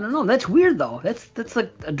then. I don't know. That's weird though. That's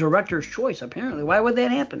like a director's choice apparently. Why would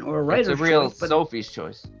that happen? Or a writer's choice? It's a real Sophie's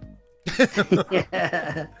choice.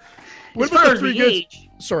 Yeah. What As far as the age,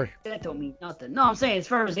 sorry, that don't mean nothing. No, I'm saying as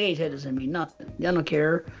far as age, that doesn't mean nothing. I don't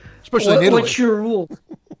care. Especially in Italy. What's your rule?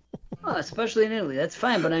 Oh, especially in Italy, that's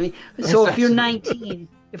fine. But I mean, so if you're 19,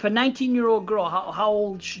 if a 19-year-old girl, how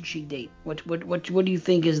old should she date? What do you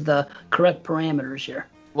think is the correct parameters here?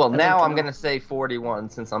 Well, now I'm gonna say 41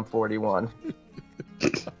 since I'm 41.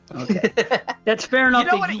 Okay, that's fair enough.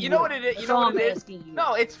 You know what it is.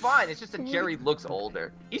 No, it's fine. It's just that Jerry looks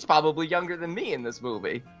older. He's probably younger than me in this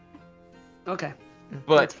movie. Okay.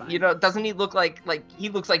 But, doesn't he look like he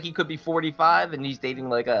looks like he could be 45 and he's dating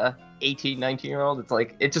like a 18, 19-year-old? It's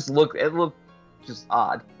like, it looked just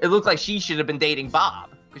odd. It looked like she should have been dating Bob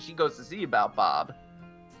because she goes to see about Bob.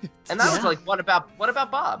 And I was like, what about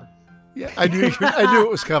Bob? Yeah, I knew it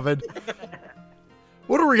was coming.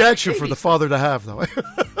 What a reaction for the father to have, though.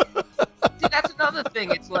 See, that's another thing.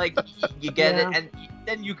 It's like, you get it, and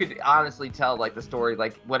then you could honestly tell, like, the story,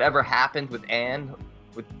 like, whatever happened with Anne,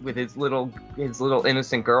 with his little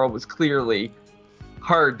innocent girl was clearly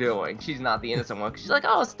her doing. She's not the innocent one. She's like,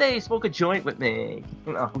 oh, stay, smoke a joint with me.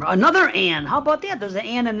 Another Anne. How about that? There's an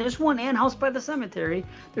Anne in this one. Anne House by the Cemetery.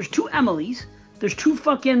 There's 2 Emilys. There's 2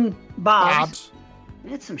 fucking Bobs.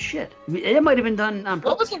 That's some shit. I mean, it might have been done on purpose.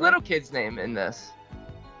 What was the little kid's name in this?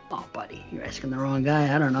 Oh, buddy, you're asking the wrong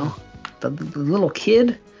guy. I don't know. The little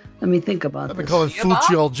kid? Let me think about this. I've been calling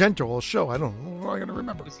Fulci Argento all show. I don't know. I'm going to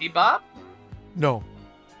remember. Was he Bob? No.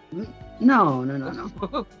 No.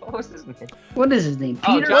 What was his name? What is his name?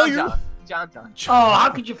 Peter? John. Oh, how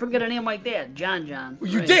could you forget a name like that? John.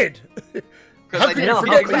 Well, you did. How could you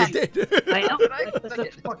forget what you did? I know.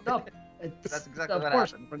 That's fucked up. That's exactly what happened. Of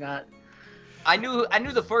course I forgot. I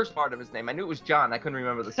knew the first part of his name. I knew it was John. I couldn't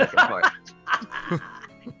remember the second part.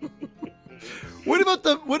 What about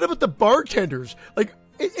the bartenders? Like,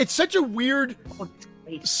 it's such a weird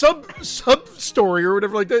sub story or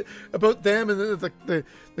whatever like that about them and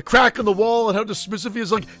the crack in the wall and how dismissive he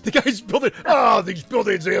is. Like, the guy's building. Oh, these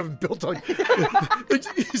buildings they haven't built. Like,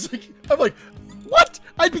 he's like, I'm like, what?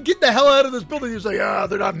 I'd be getting the hell out of this building. He's like,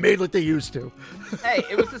 they're not made like they used to. Hey,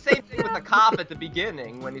 it was the same thing with the cop at the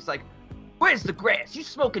beginning when he's like, "Where's the grass? You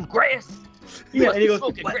smoking grass? You must be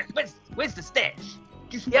smoking grass. Where's the stash?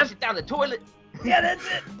 Did you flush it down the toilet?" Yeah, that's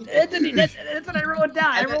it. That's what I wrote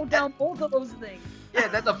down. I wrote down both of those things. Yeah,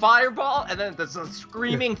 that's a fireball, and then there's a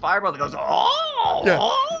screaming fireball that goes, oh! Yeah.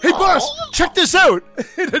 Oh, hey, boss, check this out!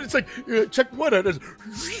 And then it's like, check what out?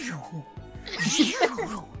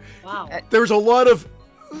 Wow. There's a lot of,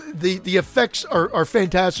 the effects are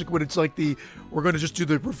fantastic when it's like we're going to just do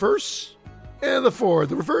the reverse and the forward,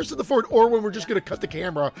 the reverse and the forward, or when we're just going to cut the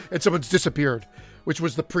camera and someone's disappeared, which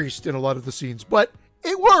was the priest in a lot of the scenes. But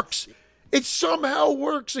it works! It somehow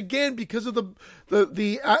works again because of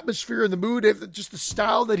the atmosphere and the mood, just the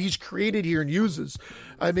style that he's created here and uses.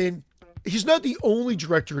 I mean, he's not the only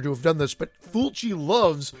director to have done this, but Fulci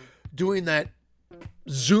loves doing that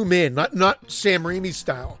zoom in, not Sam Raimi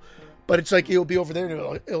style, but it's like he'll be over there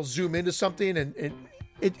and it'll zoom into something, and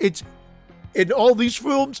it's in all these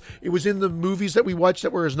films. It was in the movies that we watched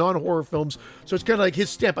that were his non-horror films, so it's kind of like his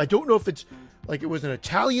stamp. I don't know if it's like it was an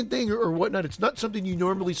Italian thing or whatnot. It's not something you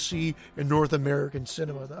normally see in North American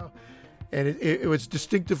cinema, though. And it was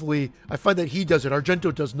distinctively, I find that he does it.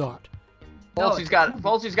 Argento does not. Fulci's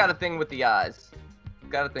got a thing with the eyes.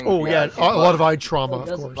 Got a thing with the eyes. A lot of eye trauma, of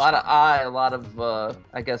course. A lot of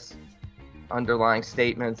I guess, underlying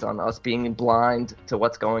statements on us being blind to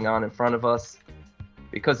what's going on in front of us.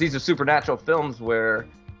 Because these are supernatural films where,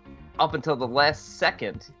 up until the last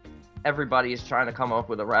second, everybody is trying to come up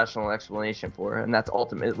with a rational explanation for it, and that's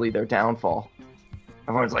ultimately their downfall.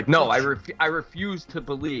 Everyone's like, no, I refuse to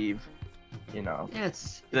believe, Yeah,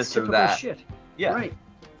 it's this or typical that. Shit. Yeah. Right.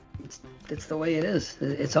 It's the way it is.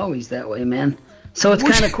 It's always that way, man. So it's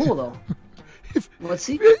kind of cool, though. Let's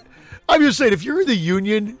see. I'm just saying, if you're in the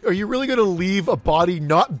Union, are you really going to leave a body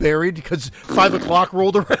not buried because 5 o'clock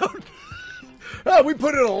rolled around? We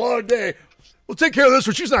put in a long day. We'll take care of this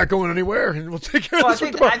one. She's not going anywhere, and we'll take care of this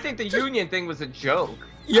one tomorrow. I think the Union thing was a joke.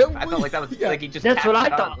 Yeah, I felt like that was like he just. That's what I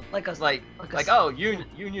thought. Like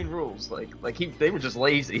union rules. They were just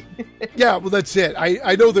lazy. Yeah, well, that's it.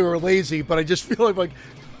 I know they were lazy, but I just feel like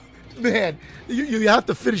man, you have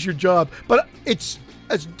to finish your job. But it's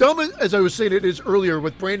as dumb as I was saying it is earlier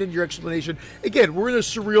with Brandon. Your explanation again. We're in a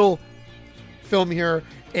surreal film here,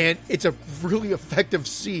 and it's a really effective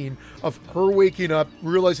scene of her waking up,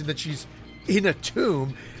 realizing that she's in a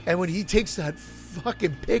tomb, and when he takes that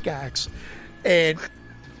fucking pickaxe and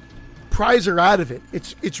pries her out of it.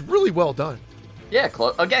 It's really well done. Yeah,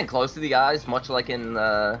 close to the eyes, much like in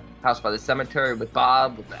House by the Cemetery with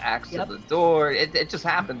Bob, with the axe at the door. It just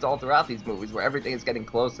happens all throughout these movies where everything is getting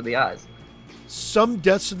close to the eyes. Some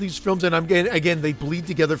deaths in these films, and again, they bleed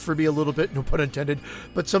together for me a little bit, no pun intended,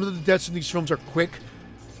 but some of the deaths in these films are quick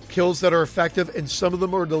kills that are effective, and some of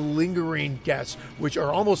them are the lingering deaths, which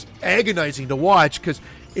are almost agonizing to watch, because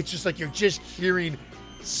it's just like you're just hearing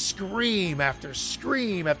scream after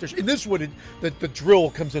scream after. In this one, the drill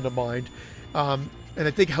comes into mind. And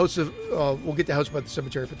I think we'll get to House by the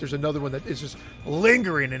Cemetery, but there's another one that is just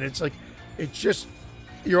lingering, and it's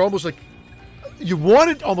you're almost like, you want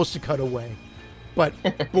it almost to cut away, but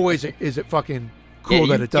boy, is it fucking cool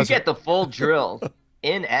that it doesn't. You get the full drill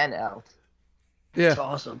in and out. Yeah. That's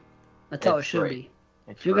awesome. That's how it should be.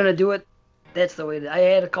 If you're going to do it, that's the way. I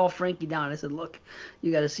had to call Frankie down. I said, look,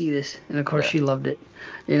 you got to see this. And, of course, she loved it.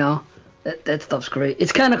 You know, that stuff's great.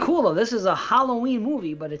 It's kind of cool, though. This is a Halloween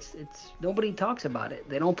movie, but it's nobody talks about it.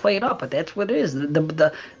 They don't play it up, but that's what it is.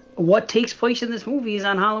 What takes place in this movie is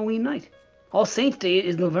on Halloween night. All Saints Day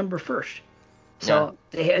is November 1st. So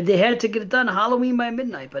they had to get it done Halloween by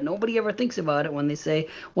midnight, but nobody ever thinks about it when they say,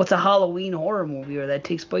 what's a Halloween horror movie or that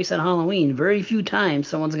takes place on Halloween? Very few times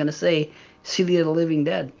someone's going to say City of the Living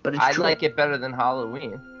Dead, but it's true. I like it better than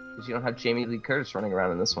Halloween because you don't have Jamie Lee Curtis running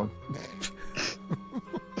around in this one.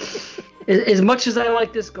 As much as I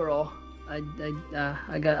like this girl, I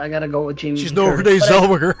got to go with Jamie Lee Curtis. She's no Renee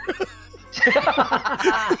Zellweger.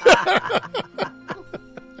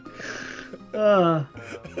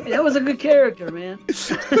 That was a good character, man.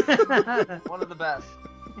 One of the best.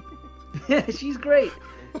 Yeah, she's great.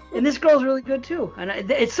 And this girl's really good, too. And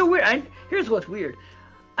it's so weird. Here's what's weird.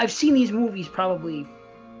 I've seen these movies probably,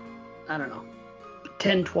 I don't know,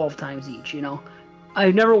 10, 12 times each, you know.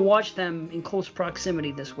 I've never watched them in close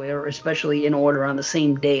proximity this way, or especially in order on the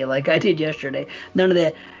same day like I did yesterday. None of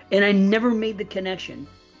that. And I never made the connection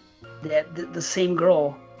that the same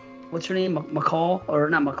girl, what's her name, McCall? Or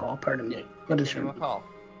not McCall, pardon me. What is her name? McCall.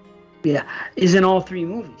 Yeah, is in all three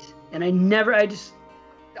movies. And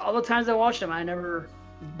all the times I watched them, I never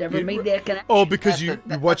made that connection. Oh, because you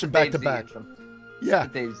watch them back to back. Yeah.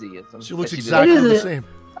 Dave Z-ism. She looks exactly the same.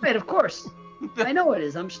 Right, of course. I know it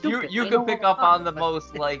is. I'm stupid. You can pick up on the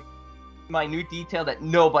most, minute detail that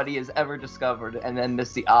nobody has ever discovered, and then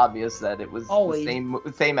miss the obvious that it was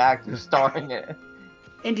the same actor starring it.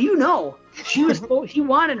 And do you know, he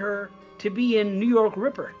wanted her to be in New York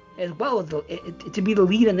Ripper as well as to be the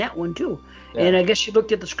lead in that one too. Yeah. And I guess she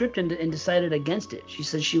looked at the script and decided against it. She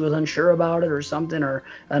said she was unsure about it or something, or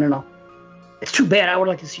I don't know. It's too bad. I would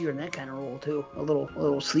like to see her in that kind of role too, a little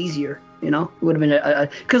sleazier. You know, it would have been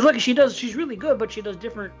because look, she's really good, but she does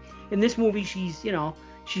different. In this movie, she's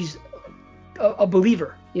a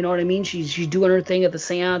believer. You know what I mean? She's doing her thing at the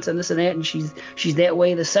seance and this and that, and she's that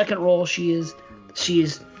way. The second role, she is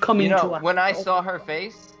coming to life. When I saw her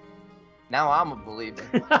face, now I'm a believer.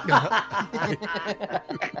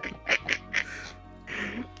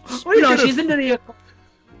 Well, you know, she's into the.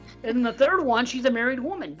 In the third one, she's a married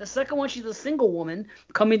woman. The second one, she's a single woman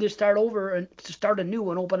coming to start over and to start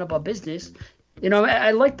anew and open up a business. You know,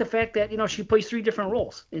 I like the fact that, you know, she plays three different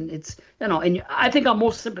roles. And it's, you know, and I think I'm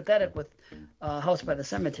most sympathetic with House by the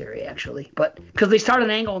Cemetery, actually. But because they start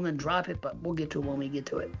an angle and then drop it, but we'll get to it when we get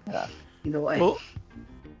to it. Yeah. Either way. Well,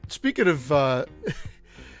 speaking of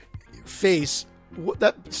face,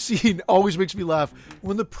 that scene always makes me laugh.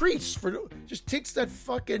 When the priest just takes that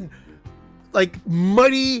fucking,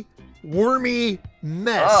 muddy, wormy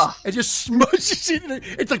mess and just smushes it in.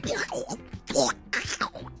 It's like...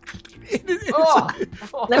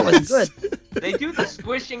 That was good. They do the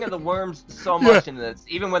squishing of the worms so much in this.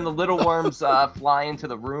 Even when the little worms fly into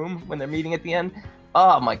the room when they're meeting at the end.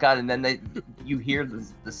 Oh my god! And then you hear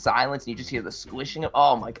the silence, and you just hear the squishing of.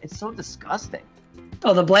 Oh my god! It's so disgusting.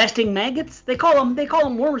 Oh, the blasting maggots? They call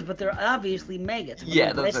them worms, but they're obviously maggots.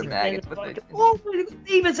 Yeah, those are maggots. They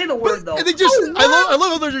even say the word though. And they just, I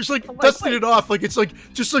love how they're just dusting it off, it's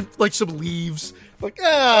just like some leaves. You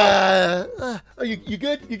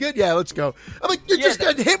good? You good? Yeah, let's go. I'm like, you just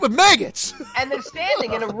got hit with maggots. And they're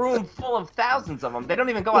standing in a room full of thousands of them. They don't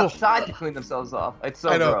even go outside to clean themselves off. It's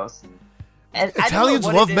so gross. And Italians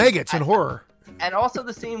love maggots in horror. And also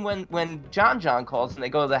the scene when John calls and they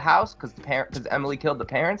go to the house because Emily killed the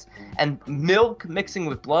parents, and milk mixing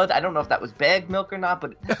with blood. I don't know if that was bagged milk or not,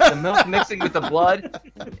 but the milk mixing with the blood,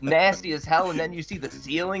 nasty as hell. And then you see the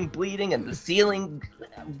ceiling bleeding, and the ceiling,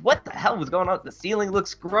 what the hell was going on? The ceiling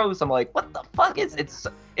looks gross. I'm like, what the fuck is it's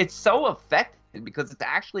so effective because it's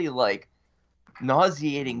actually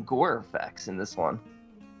nauseating gore effects in this one.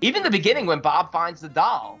 Even the beginning when Bob finds the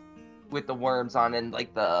doll with the worms on and like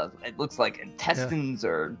it looks like intestines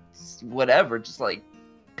or whatever, just like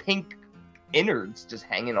pink innards just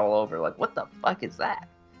hanging all over. Like, what the fuck is that?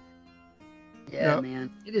 Yeah,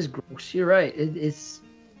 man, it is gross. You're right. It's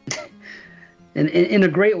in a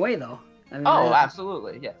great way though. I mean,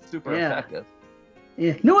 absolutely, yeah, super effective.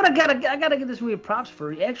 Yeah, you know what? I gotta give this movie props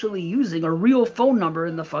for actually using a real phone number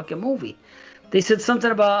in the fucking movie. They said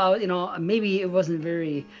something about maybe it wasn't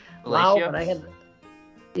very loud, but I had.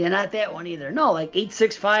 Yeah, not that one either. No, like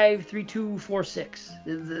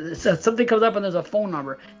 865-3246. Something comes up and there's a phone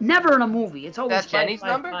number. Never in a movie. It's always that's Jenny's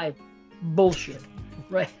number. Bullshit.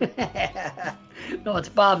 Right. No, it's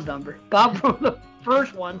Bob's number. Bob from the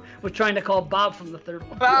first one was trying to call Bob from the third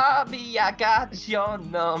one. Bobby, I got your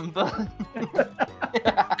number.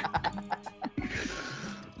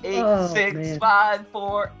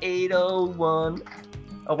 8654801.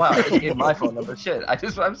 Oh wow, I just gave my phone number. Shit,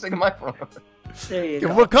 I'm singing my phone number. Give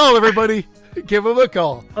him a call, everybody. Give him a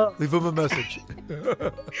call. Leave him a message.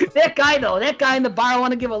 That guy in the bar, I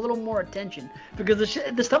want to give a little more attention because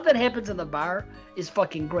the stuff that happens in the bar is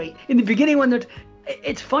fucking great. In the beginning,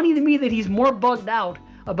 it's funny to me that he's more bugged out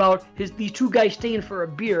about these two guys staying for a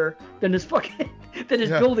beer than his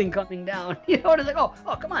building coming down. You know, it's like, oh,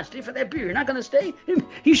 come on, stay for that beer. You're not gonna stay.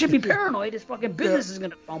 He should be paranoid. His fucking business is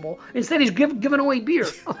gonna fumble. Instead, he's giving away beer.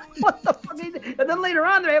 What the fuck? And then later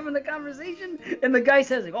on, they're having the conversation, and the guy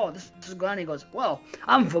says, like, oh, this is Glenn. He goes, well,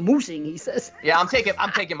 I'm vamoosing. He says, yeah, I'm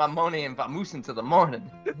taking my money and vamoosing till the morning.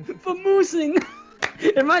 Vamoosing.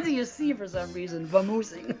 It reminds me of C for some reason.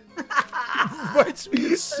 Vamoosing. Reminds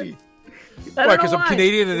me of C. Why? Because I'm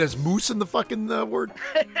Canadian and there's moose in the fucking word?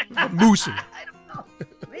 Moosey. I don't know.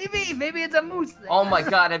 Maybe it's a moose thing. Oh my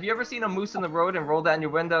god, have you ever seen a moose in the road and roll down your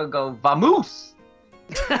window and go, vamoose?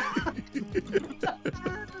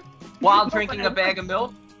 While drinking a bag of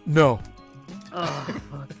milk? No. Oh,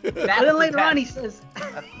 and then later on he says,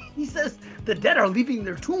 the dead are leaving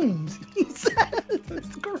their tombs. He says,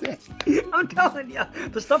 it's great. I'm telling you,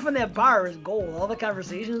 the stuff in that bar is gold. All the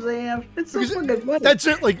conversations they have, it's so fucking funny. That's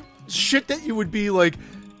it, like shit that you would be like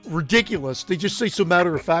ridiculous. They just say so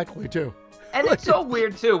matter of factly too. And it's so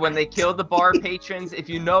weird too when they kill the bar patrons. If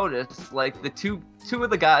you notice, like the two of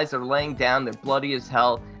the guys are laying down, they're bloody as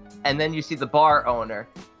hell, and then you see the bar owner,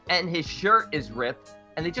 and his shirt is ripped,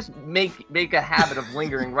 and they just make a habit of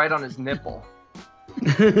lingering right on his nipple.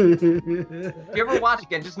 If you ever watch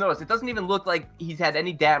again, just notice it doesn't even look like he's had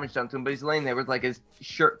any damage done to him, but he's laying there with like his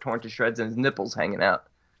shirt torn to shreds and his nipples hanging out.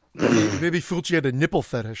 Maybe Fulci had a nipple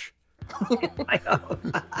fetish.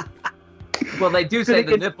 Well, they do say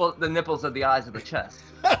the nipples are the eyes of the chest.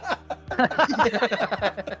 I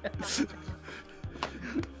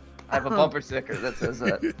have a bumper sticker that says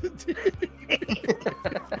that.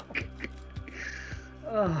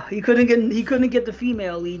 He couldn't get the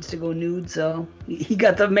female leads to go nude, so he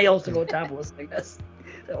got the males to go topless, I guess.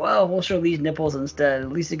 So, well, we'll show these nipples instead.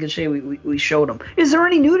 At least he could say we showed them. Is there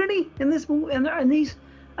any nudity in this movie? In these?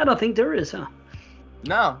 I don't think there is, huh?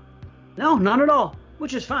 No, not at all.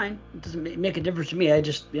 Which is fine. It doesn't make a difference to me. I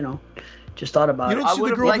just thought about it. You don't see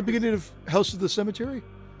the girl at the beginning of House of the Cemetery?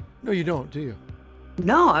 No, you don't, do you?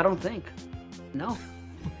 No, I don't think. No.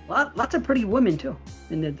 Lots of pretty women too,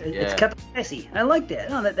 and it's kept classy. I like that.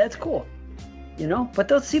 No, that's cool. You know, but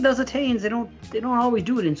those Italians, they don't always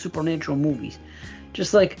do it in supernatural movies.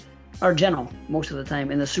 Just like Argento, most of the time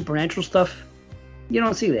in the supernatural stuff, you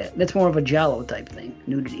don't see that. That's more of a giallo type thing,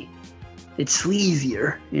 nudity. It's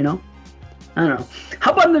sleazier, you know. I don't know.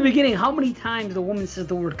 How about in the beginning? How many times the woman says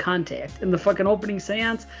the word contact in the fucking opening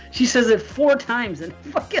seance? She says it 4 times in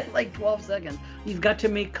fucking like 12 seconds. You've got to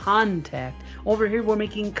make contact. Over here, we're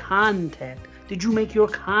making contact. Did you make your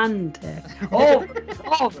contact? Over.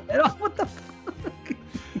 What the fuck?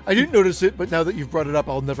 I didn't notice it, but now that you've brought it up,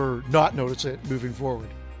 I'll never not notice it moving forward.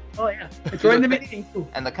 Oh yeah, it's right in the beginning too.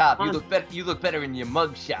 And the cop, you look better in your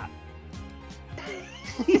mugshot.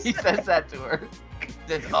 He says that to her.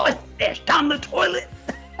 Mustache down the toilet.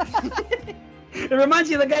 It reminds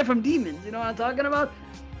you of the guy from Demons. You know what I'm talking about?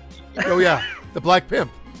 Oh yeah, the black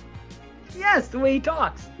pimp. Yes, the way he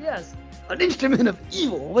talks. Yes, an instrument of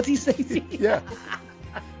evil. What's he saying? Yeah,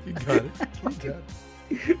 you got it.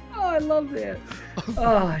 Oh, I love that.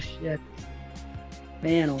 Oh shit,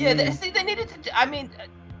 man. Oh, yeah, man. They needed to. I mean,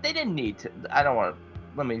 they didn't need to. I don't want to.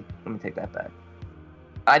 Let me take that back.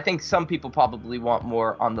 I think some people probably want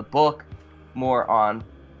more on the book. More on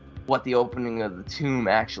what the opening of the tomb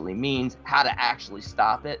actually means, how to actually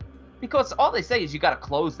stop it. Because all they say is you got to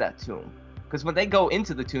close that tomb. Because when they go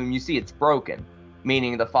into the tomb, you see it's broken,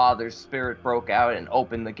 meaning the father's spirit broke out and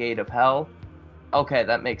opened the gate of hell. Okay,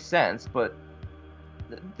 that makes sense, but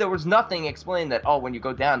there was nothing explained that when you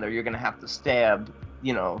go down there you're gonna have to stab,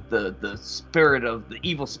 the spirit of the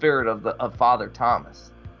evil spirit of Father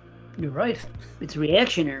Thomas. You're right. It's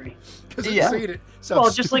reactionary. Yeah.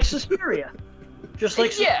 Just like Suspiria.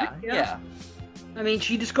 Yeah. I mean,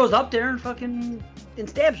 she just goes up there and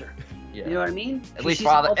stabs her. Yeah. You know what I mean? At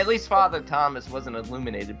least Father Thomas wasn't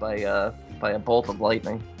illuminated by a bolt of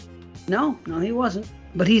lightning. No, he wasn't.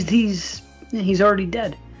 But he's already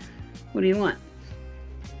dead. What do you want?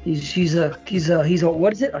 He's a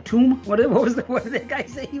what is it? A tomb? What did that guy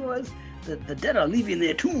say he was? The dead are leaving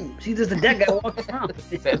their tombs. He's just a dead guy walking around.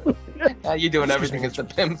 You're doing everything as the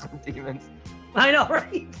Pim from Demons. I know,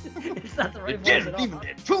 right? It's not the right voice at all. Leaving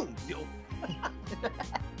their tombs, yo.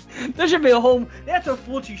 There should be a whole. That's what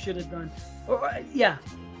Fulci should have done.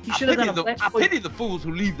 He should have done a I pity the fools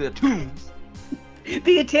who leave their tombs.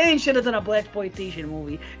 The Italian should have done a blaxploitation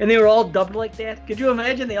movie, and they were all dubbed like that. Could you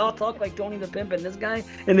imagine? They all talk like Tony the Pimp and this guy,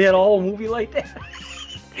 and they had a whole movie like that.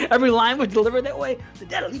 Every line was delivered that way. The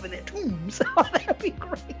dead are leaving their tombs. Oh, that'd be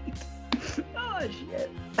great. Oh shit.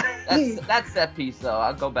 That set piece though.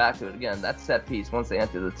 I'll go back to it again. That set piece once they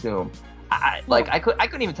enter the tomb. I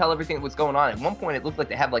couldn't even tell everything that was going on. At one point, it looked like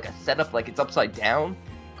they have like a setup, like it's upside down,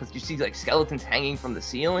 because you see like skeletons hanging from the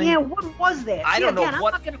ceiling. Yeah, what was that? I don't know what. I'm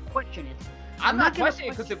not gonna question it. I'm not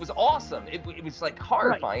questioning it because it was awesome. It was like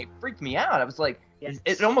horrifying. Right. It freaked me out. I was like,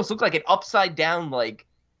 it almost looked like an upside down like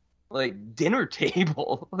dinner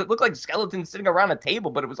table. It looked like skeletons sitting around a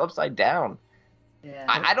table, but it was upside down. Yeah.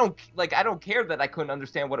 I don't care that I couldn't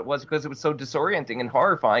understand what it was because it was so disorienting and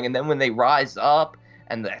horrifying. And then when they rise up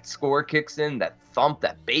and that score kicks in, that thump,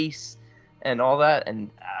 that bass, and all that,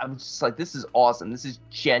 and I was just like, this is awesome. This is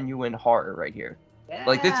genuine horror right here. Yeah.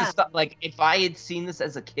 Like this is stuff. Like if I had seen this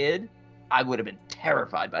as a kid, I would have been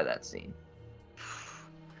terrified by that scene.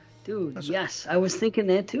 Dude, yes, I was thinking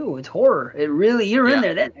that too. It's horror. It really, you're in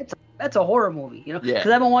there. That's a horror movie, you know? Yeah.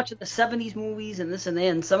 Because I've been watching the 70s movies and this and that,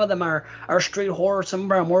 and some of them are straight horror, some of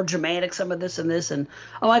them are more dramatic, some of this and this, and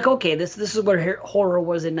I'm like, okay, this is what horror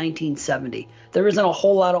was in 1970. There isn't a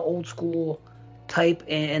whole lot of old school type,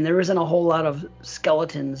 and there isn't a whole lot of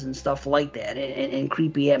skeletons and stuff like that, and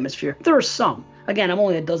creepy atmosphere. There are some. Again, I'm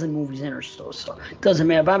only a dozen movies in or so it doesn't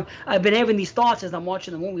matter. But I've been having these thoughts as I'm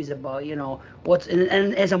watching the movies about,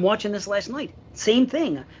 and as I'm watching this last night. Same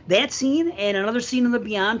thing. That scene and another scene in The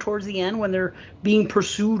Beyond towards the end when they're being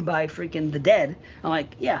pursued by freaking the dead. I'm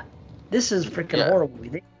like, yeah, this is freaking horror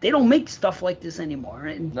movie. They don't make stuff like this anymore.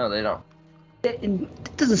 And, no, they don't. And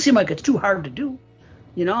it doesn't seem like it's too hard to do.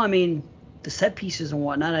 I mean, the set pieces and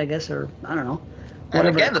whatnot, I guess, or I don't know. And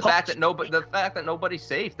again, the fact that nobody's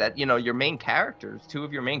safe, that your main characters, two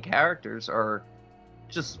of your main characters, are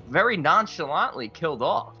just very nonchalantly killed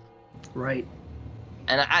off. Right.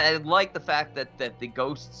 And I like the fact that the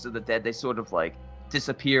ghosts of the dead, they sort of like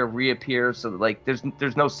disappear, reappear, so like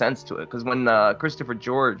there's no sense to it. Because when Christopher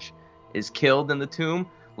George is killed in the tomb,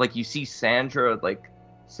 like you see Sandra's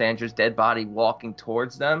dead body walking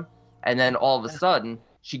towards them, and then all of a sudden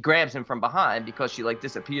she grabs him from behind because she like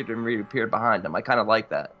disappeared and reappeared behind him. I kind of like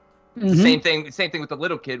that. Mm-hmm. Same thing with the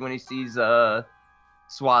little kid when he sees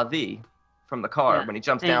Swathi from the car when he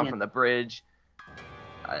jumps down from the bridge.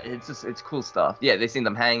 It's cool stuff. Yeah, they see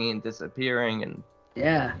them hanging, disappearing, and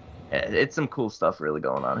it's some cool stuff really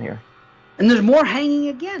going on here. And there's more hanging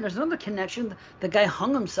again. There's another connection. The guy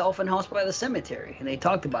hung himself in House by the Cemetery, and they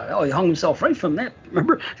talked about it. Oh, he hung himself right from that.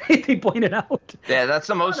 Remember? They pointed out. Yeah, that's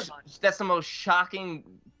the most shocking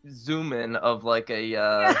zoom in of like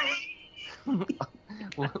a.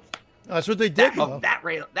 That's what they did.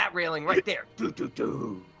 That railing right there.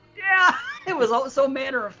 Yeah, it was so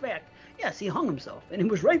matter of fact. Yes, he hung himself, and he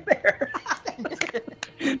was right there.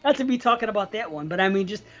 Not to be talking about that one, but I mean,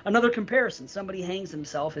 just another comparison. Somebody hangs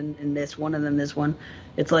himself in this one, and then this one.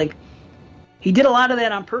 It's like he did a lot of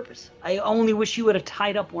that on purpose. I only wish he would have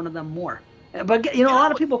tied up one of them more. But a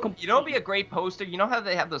lot of people complain. It'd be a great poster. You know how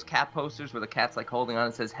they have those cat posters where the cat's like holding on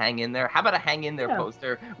and says "Hang in there"? How about a "Hang in there"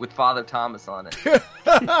 poster with Father Thomas on it?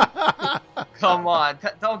 Come on,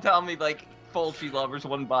 don't tell me like Fulci lovers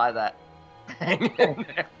wouldn't buy that. Hang in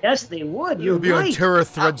there. Yes, they would. You'll be on Terror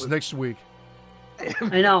Threads next week.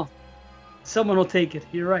 I know. Someone will take it.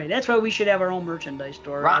 You're right. That's why we should have our own merchandise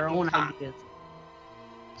store, our own ideas.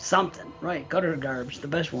 Something, right? Gutter garbage, the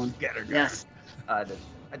best one. Gutter garbage. Yes. I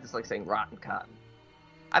just like saying rotten cotton.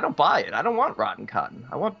 I don't buy it. I don't want rotten cotton.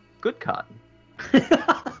 I want good cotton.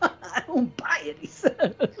 I don't buy it, he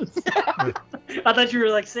says. I thought you were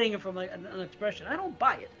like saying it from like an expression. I don't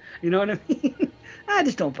buy it. You know what I mean? I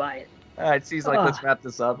just don't buy it. All right, C's like, let's wrap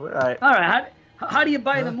this up. All right. All right. How do you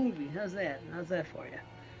buy the movie? How's that for you?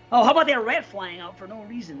 Oh, how about that rat flying out for no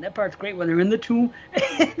reason? That part's great when they're in the tomb.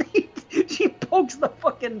 And she pokes the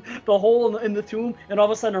hole in the tomb, and all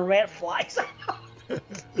of a sudden a rat flies out.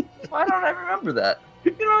 Why don't I remember that?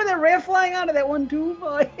 You remember that rat flying out of that one tomb?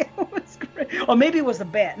 Oh, yeah, it was great. Or maybe it was the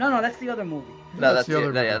bat. No, that's the other movie. No, that's the other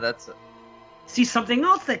movie. Yeah, that's it. See, something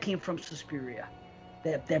else that came from Suspiria.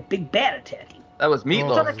 That big bat attacking. That was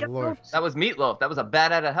Meatloaf. Lord. That was Meatloaf. That was a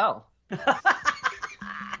bat out of hell.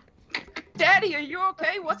 Daddy, are you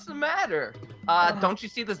okay? What's the matter? Don't you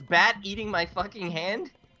see this bat eating my fucking hand?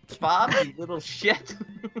 Bob, you little shit.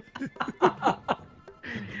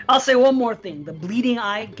 I'll say one more thing. The bleeding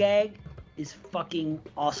eye gag is fucking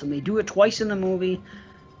awesome. They do it twice in the movie.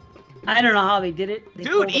 I don't know how they did it.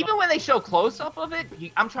 Dude, even when they show close-up of it,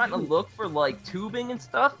 I'm trying to look for, like, tubing and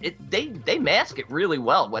stuff. They mask it really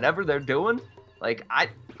well. Whatever they're doing, like,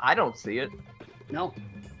 I don't see it. No.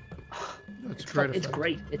 That's great. It's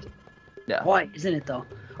great. Yeah. Why, isn't it, though?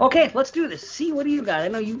 Okay, let's do this. See, what do you got? I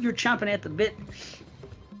know you're chomping at the bit.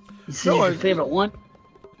 You see your favorite one?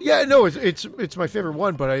 Yeah, no, it's my favorite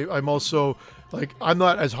one, but I'm also, like, I'm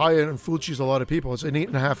not as high on Fulci as a lot of people. It's an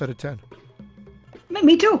 8.5 out of 10.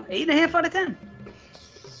 Me too. 8.5 out of 10.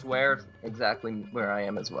 Swear exactly where I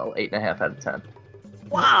am as well. 8.5 out of 10.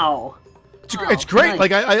 Wow. It's great. Nice.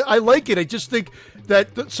 Like, I like it. I just think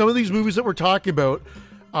that some of these movies that we're talking about,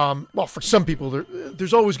 well, for some people,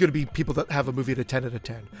 there's always going to be people that have a movie at a 10 out of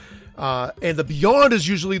 10. And The Beyond is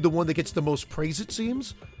usually the one that gets the most praise, it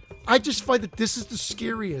seems. I just find that this is the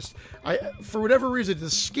scariest. For whatever reason, the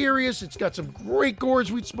scariest. It's got some great gore,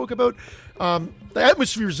 as we spoke about. The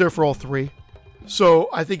atmosphere is there for all three. So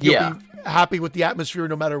I think you'll be happy with the atmosphere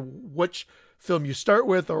no matter which film you start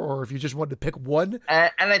with, or if you just wanted to pick one.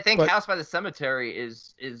 And I think House by the Cemetery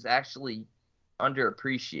is actually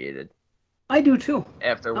underappreciated. I do too.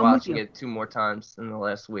 After watching it 2 more times in the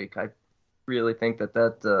last week, I really think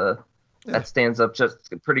that stands up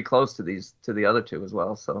just pretty close to the other two as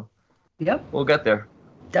well. So yep, we'll get there.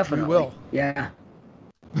 Definitely. We will. Yeah.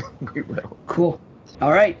 We will. Cool.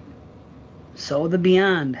 All right. So The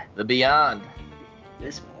Beyond. The Beyond.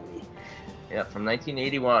 This movie. Yeah, from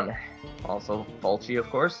 1981. Also Fulci, of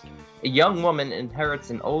course. A young woman inherits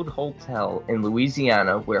an old hotel in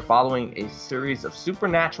Louisiana where, following a series of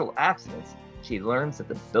supernatural accidents, she learns that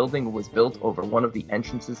the building was built over one of the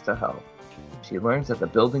entrances to hell. She learns that the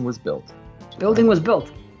building was built. The building was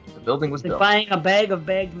built. Buying a bag of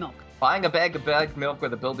bagged milk. Buying a bag of bagged milk where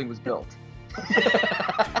the building was built.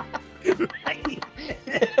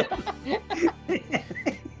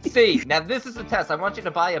 See, now this is a test. I want you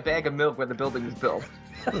to buy a bag of milk where the building was built.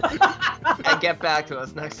 And get back to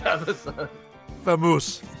us next episode.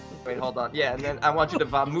 Vamoose. Wait, hold on. Yeah, and then I want you to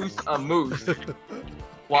vamoose a moose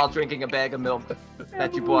while drinking a bag of milk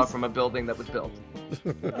that you bought from a building that was built.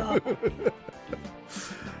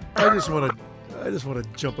 I just want to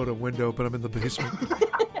jump out a window, but I'm in the basement.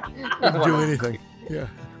 I can do anything. Yeah.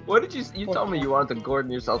 What did you told me you wanted to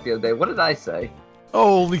Gordon yourself the other day. What did I say?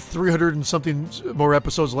 Oh, only 300 and something more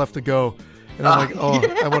episodes left to go. And I'm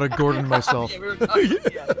like, I want to Gordon myself. Yeah, we were talking,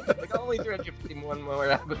 like only 351 more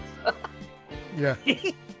episodes. Yeah.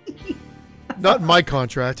 Not in my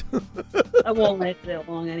contract. I won't last that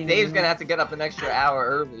long anyway. Dave's going to have to get up an extra hour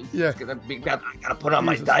early. Yeah. I got to put on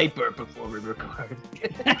my diaper before we record.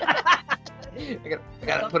 I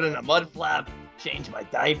got to put in a mud flap, change my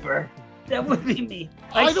diaper. That would be me.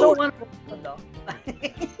 I still want to though.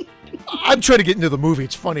 I'm trying to get into the movie.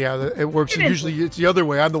 It's funny how it works. And usually it's the other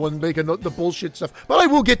way. I'm the one making the bullshit stuff. But I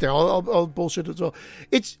will get there. I'll bullshit as well.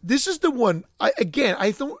 This is the one. I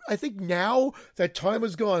think now that time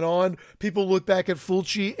has gone on, people look back at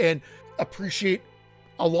Fulci and appreciate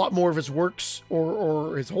a lot more of his works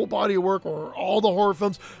or his whole body of work or all the horror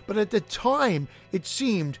films. But at the time, it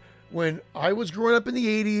seemed, when I was growing up in the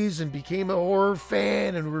 80s and became a horror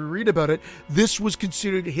fan and would read about it, this was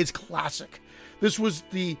considered his classic. This was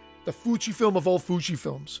the Fulci film of all Fulci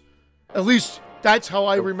films. At least that's how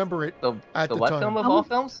I remember it at the what time. Film of all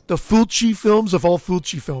films? The Fulci films of all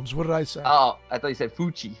Fulci films. What did I say? Oh, I thought you said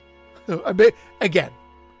Fucci. I mean, again,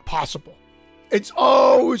 possible. It's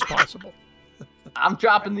always possible. I'm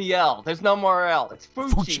dropping the L. There's no more L. It's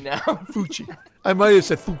Fucci now. Fucci. I might have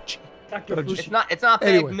said Fucci. It's not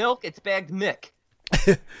bagged milk, it's bagged Mick.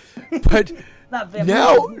 But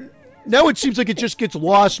now it seems like it just gets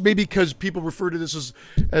lost, maybe because people refer to this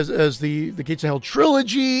as the Gates of Hell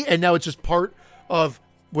trilogy, and now it's just part of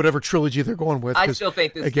whatever trilogy they're going with. I still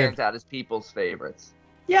think this stands out as people's favorites.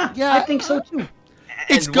 Yeah, I think so too.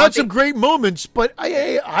 It's got some great moments, but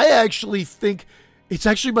I actually think it's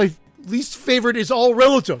actually my least favorite is all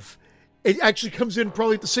relative. It actually comes in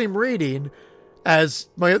probably at the same rating. as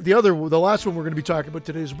the last one we're going to be talking about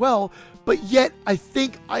today as well. But yet, I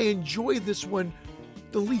think I enjoy this one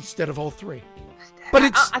the least out of all three. But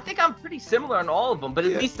I think I'm pretty similar on all of them, but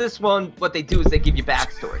at least this one, what they do is they give you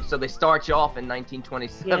backstory. So they start you off in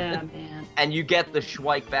 1927, and you get the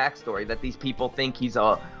Schweik backstory that these people think he's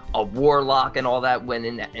a warlock and all that, when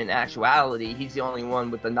in actuality, he's the only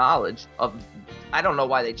one with the knowledge of... I don't know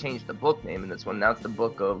why they changed the book name in this one. Now it's the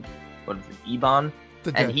book of, what is it, Ebon?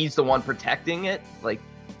 And he's the one protecting it. Like,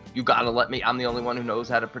 you gotta let me... I'm the only one who knows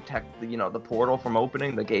how to protect the portal from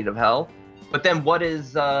opening, the gate of hell. But then what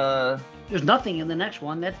is... There's nothing in the next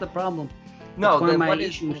one. That's the problem. No, then what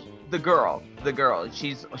is the girl? The girl.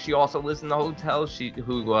 She also lives in the hotel.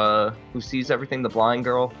 Who sees everything. The blind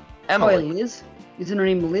girl. Emily. Oh, Liz. Isn't her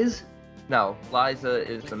name Liz? No, Liza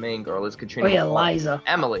is the main girl. Is Katrina? Oh yeah, Liza.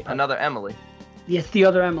 Emily. Another Emily. Yes, the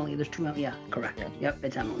other Emily. There's two. Yeah, correct. Yeah. Yep,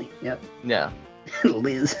 it's Emily. Yep. Yeah.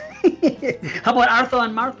 Liz. How about Arthur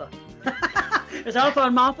and Martha? Is Arthur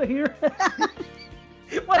and Martha here?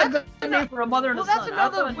 What a good name for a mother and a son. That's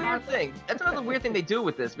another weird thing. That's another weird thing they do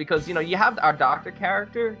with this, because you have our doctor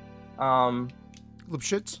character,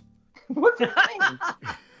 Lipschitz. What's his name?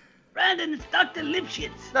 Brandon, it's Dr.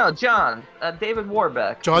 Lipschitz. No, John. David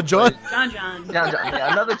Warbeck. John. John.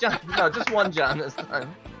 Yeah, another John. No, just one John this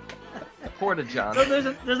time. Porta John. So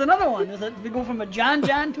there's another one. We go from a John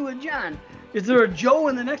to a John. Is there a Joe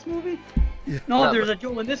in the next movie? Yeah. No, there's a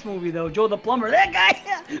Joe in this movie though. Joe the plumber. That guy.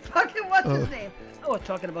 Fucking what's his name? I was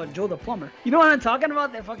talking about Joe the plumber. You know what I'm talking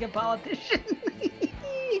about? That fucking politician.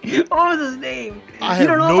 What was his name? I have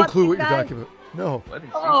no clue what you're talking about. No.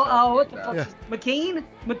 What the fuck? Yeah.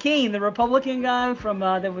 McCain, the Republican guy from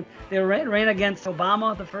they ran against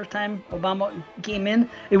Obama the first time Obama came in.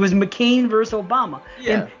 It was McCain versus Obama.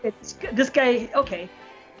 Yeah. And this guy, okay,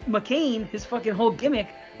 McCain, his fucking whole gimmick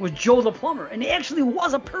was Joe the plumber, and he actually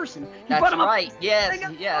was a person. That's right.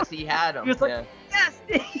 Yes, he had him. He was like, yes.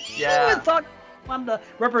 He was talking. Wanted to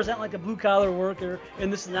represent like a blue collar worker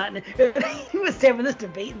and this and that. And he was having this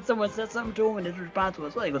debate, and someone said something to him, and his response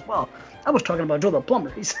was, "Well, he goes, well, I was talking about Joe the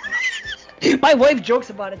plumber." My wife jokes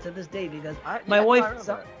about it to this day because my wife,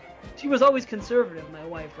 she was always conservative. My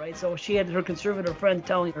wife, right? So she had her conservative friend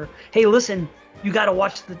telling her, "Hey, listen, you got to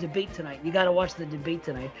watch the debate tonight. You got to watch the debate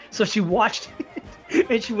tonight." So she watched it,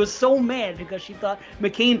 and she was so mad because she thought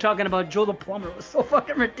McCain talking about Joe the plumber was so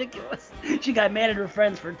fucking ridiculous. She got mad at her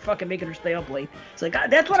friends for fucking making her stay up late. It's like,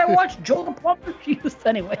 that's what I watched, Joe the plumber. She was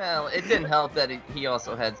anyway. Well, it didn't help that he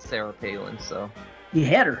also had Sarah Palin, so. He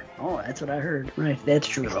had her. Oh, that's what I heard. Right, that's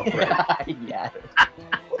true. Yeah.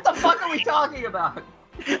 What the fuck are we talking about?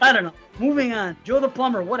 I don't know. Moving on. Joe the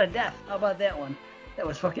plumber. What a death. How about that one? That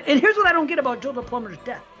was fucking... And here's what I don't get about Joe the plumber's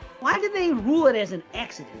death. Why did they rule it as an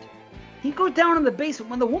accident? He goes down in the basement.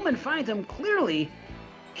 When the woman finds him, clearly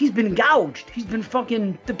he's been gouged. He's been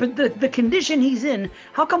fucking... The condition he's in.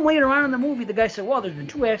 How come later on in the movie the guy said, well, there's been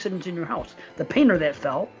 2 accidents in your house. The painter that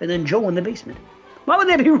fell, and then Joe in the basement. Why would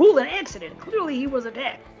that be ruled an accident? Clearly he was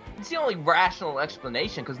attacked. It's the only rational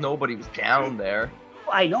explanation, because nobody was down there.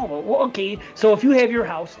 I know, but well, okay. So if you have your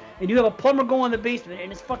house and you have a plumber go in the basement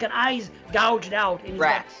and his fucking eyes gouged out, and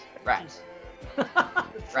rats.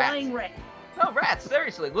 Flying rats. No, rats.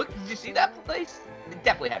 Seriously, look. Did you see that place? It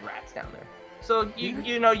definitely had rats down there. So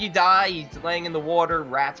you die. He's laying in the water.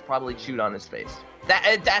 Rats probably chewed on his face.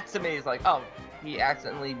 That to me is like, oh, he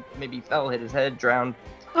accidentally maybe fell, hit his head, drowned.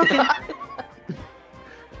 Okay.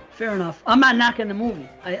 Fair enough. I'm not knocking the movie.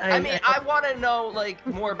 I want to know like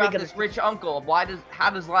more about this rich uncle.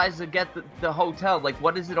 How does Liza get the hotel? Like,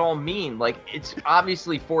 what does it all mean? Like, it's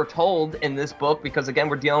obviously foretold in this book because again,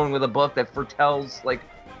 we're dealing with a book that foretells like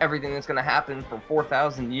everything that's going to happen for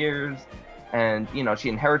 4,000 years. And she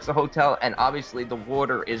inherits the hotel, and obviously the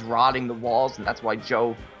water is rotting the walls, and that's why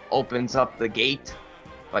Joe opens up the gate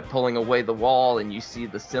by pulling away the wall, and you see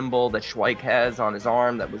the symbol that Schweik has on his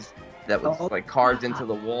arm that was like carved into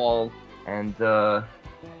the wall. And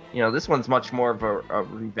this one's much more of a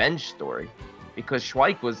revenge story because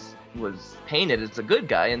Schweik was painted as a good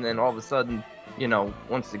guy, and then all of a sudden,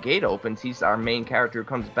 once the gate opens, he's our main character who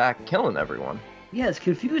comes back killing everyone. Yeah, it's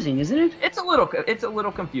confusing, isn't it? It's a little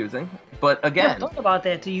confusing, but again, I thought about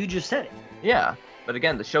that till you just said it. Yeah, but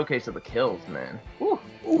again, the showcase of the kills, man. Ooh,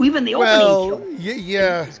 even the opening kill.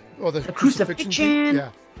 Yeah. Oh, the crucifixion. Yeah.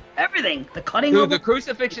 Everything. The cutting. Dude, the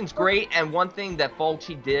crucifixion's great, and one thing that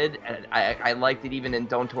Fulci did, and I liked it even in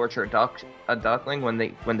Don't Torture a Duckling when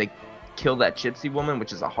they kill that gypsy woman,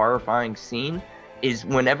 which is a horrifying scene, is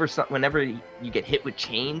whenever you get hit with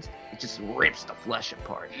chains, it just rips the flesh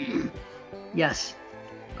apart. Yes.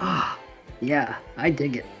 Yeah, I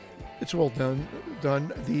dig it. It's well done.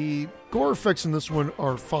 The gore effects in this one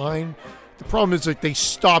are fine. The problem is that they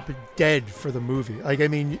stop dead for the movie. Like, I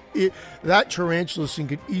mean, that tarantula scene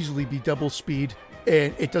could easily be double speed,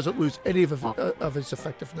 and it doesn't lose any of its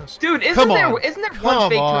effectiveness. Dude, isn't there one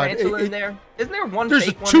fake tarantula in there? Isn't there one There's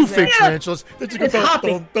fake one? There's two fake tarantulas. It's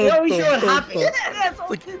hopping. They always show it hopping.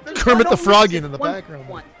 Like Kermit the Frog in the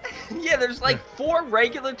background. Yeah, there's like 4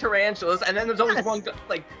 regular tarantulas, and then there's always one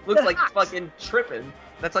like looks like fucking tripping.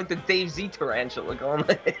 That's like the Dave Z tarantula going.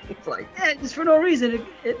 It's like just for no reason.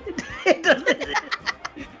 It doesn't.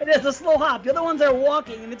 It has a slow hop. The other ones are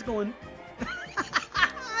walking, and it's going.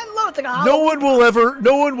 I love it. It's like a hop.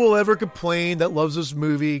 No one will ever complain that loves this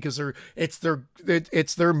movie because it's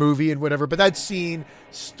their movie and whatever. But that scene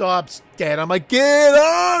stops dead. I'm like, get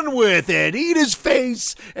on with it. Eat his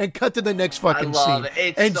face and cut to the next fucking scene.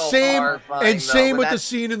 It's and so same with the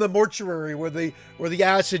scene in the mortuary where the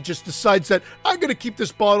acid just decides that I'm gonna keep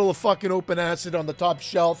this bottle of fucking open acid on the top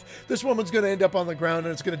shelf. This woman's gonna end up on the ground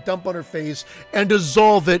and it's gonna dump on her face and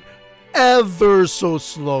dissolve it ever so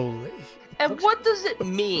slowly. And what does it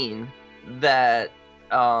mean that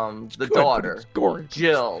the daughter,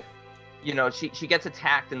 Jill, you know, she gets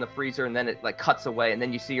attacked in the freezer and then it like cuts away and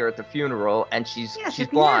then you see her at the funeral and she's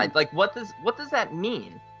blind. Like what does that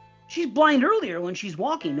mean? She's blind earlier when she's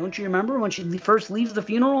walking. Don't you remember when she first leaves the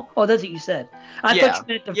funeral? Oh, that's what you said. I thought you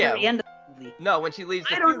meant at the very end of the movie. No, when she leaves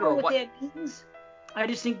the funeral. I don't know what that means. I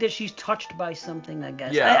just think that she's touched by something, I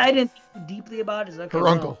guess. Yeah. I didn't think deeply about it. Okay, her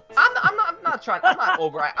uncle. I'm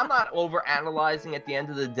not over analyzing. At the end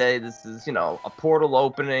of the day, this is, you know, a portal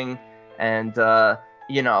opening, and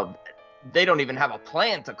you know, they don't even have a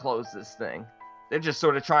plan to close this thing. They're just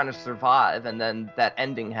sort of trying to survive, and then that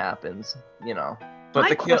ending happens, you know. But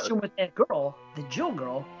my question with that girl, the Jill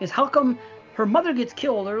girl, is how come her mother gets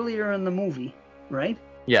killed earlier in the movie, right?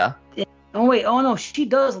 Yeah. Oh wait, oh no, she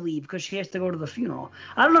does leave because she has to go to the funeral.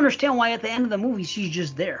 I don't understand why at the end of the movie she's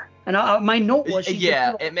just there. And my note was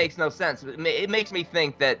it makes no sense. It makes me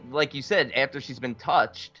think that, like you said, after she's been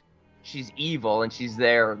touched, she's evil and she's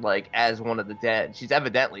there like as one of the dead. She's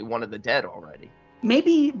evidently one of the dead already.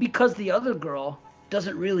 Maybe because the other girl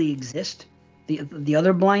doesn't really exist. The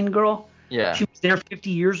other blind girl. Yeah. She was there 50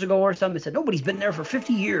 years ago or something. They said nobody's been there for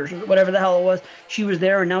 50 years or whatever the hell it was. She was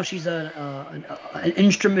there and now she's an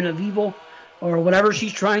instrument of evil or whatever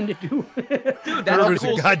she's trying to do. Dude, that's a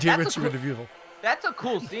cool goddamn instrument of evil. That's a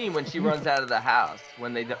cool scene when she runs out of the house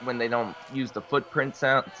when they don't use the footprint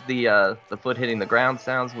sounds, the foot hitting the ground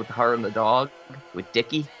sounds with her and the dog with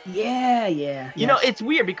Dickie. Yeah. You know, it's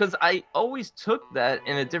weird because I always took that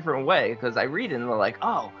in a different way because I read it and they're like,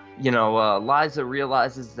 oh, you know, Liza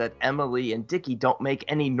realizes that Emily and Dickie don't make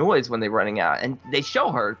any noise when they're running out, and they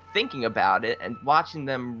show her thinking about it and watching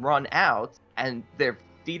them run out, and their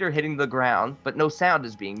feet are hitting the ground, but no sound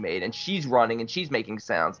is being made, and she's running and she's making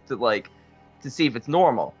sounds to see if it's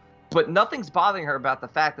normal. But nothing's bothering her about the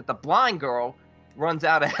fact that the blind girl runs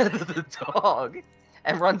out ahead of the dog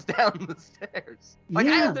and runs down the stairs. Like,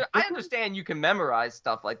 yeah. I understand you can memorize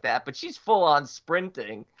stuff like that, but she's full on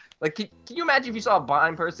sprinting. Like, can you imagine if you saw a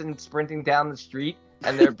blind person sprinting down the street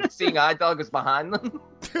and their seeing eye dog is behind them,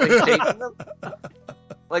 like chasing them?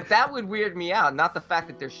 Like, that would weird me out. Not the fact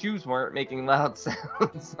that their shoes weren't making loud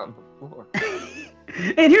sounds on the floor.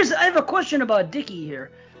 And I have a question about Dickie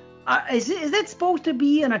here. Is that supposed to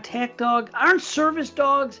be an attack dog? Aren't service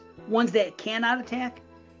dogs ones that cannot attack?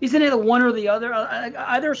 Isn't it one or the other?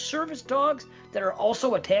 Are there service dogs that are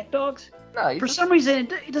also attack dogs? No, for some reason,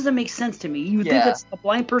 it doesn't make sense to me. You would think it's a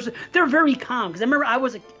blind person. They're very calm. Because I remember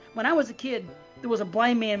when I was a kid, there was a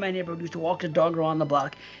blind man in my neighborhood who used to walk his dog around the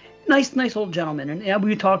block. Nice old gentleman. And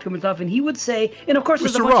we would talk to him and stuff. And he would say, and of course,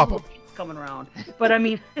 there's a bunch of kids coming around. But I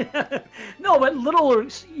mean, no, but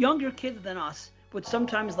younger kids than us would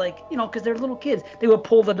sometimes, like, you know, because they're little kids, they would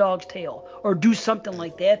pull the dog's tail or do something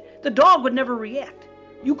like that. The dog would never react.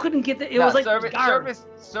 You couldn't get it was like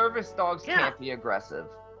service dogs can't be aggressive.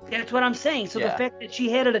 That's what I'm saying. So the fact that she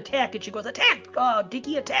had an attack and she goes, attack,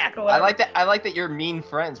 Dickie, attack. Or I like that your mean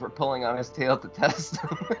friends were pulling on his tail to test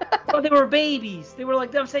him. Well, they were babies. They were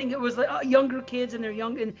like, I'm saying it was like younger kids and they're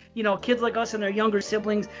young, and you know, kids like us and their younger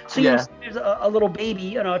siblings. So you know, there's a little baby,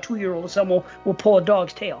 you know, a 2-year-old or someone will pull a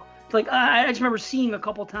dog's tail. It's like I just remember seeing a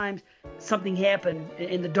couple times something happen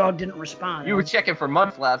and the dog didn't respond. You were checking for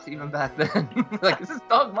mud flaps even back then. Like, is this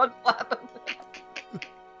dog mud flapping?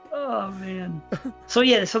 Oh man. So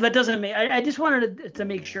that doesn't make. I just wanted to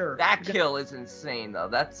make sure. That kill is insane though.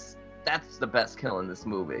 That's the best kill in this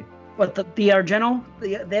movie. What, the Argento?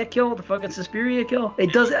 That kill, the fucking Suspiria kill?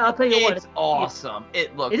 It does. I'll tell you what. It's awesome.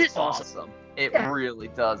 It looks awesome. It really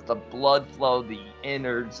does. The blood flow, the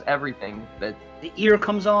innards, everything. The ear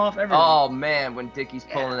comes off. Everything. Oh man, when Dickie's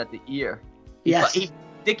pulling at the ear. Yes.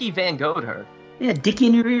 Dickie Van Gogh'd her. Yeah, Dickie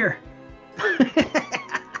in your ear.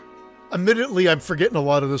 Admittedly, I'm forgetting a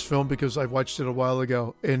lot of this film because I watched it a while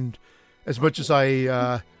ago, and as much as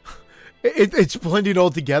it's blending all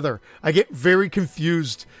together, I get very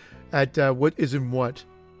confused at what is in what.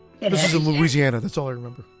 This is in Louisiana. That's all I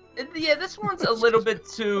remember. Yeah, this one's a little bit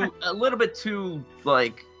too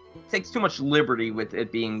like takes too much liberty with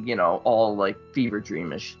it being, you know, all like fever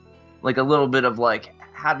dreamish. Like a little bit of like,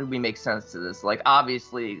 how did we make sense to this? Like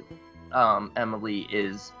obviously, Emily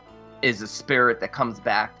is a spirit that comes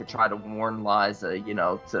back to try to warn Liza,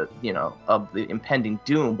 of the impending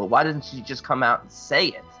doom. But why doesn't she just come out and say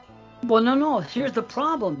it? Well, no. Here's the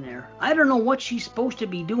problem there. I don't know what she's supposed to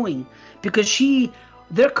be doing because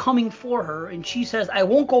they're coming for her, and she says, "I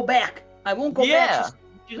won't go back. I won't go back."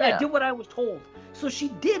 I did what I was told. So she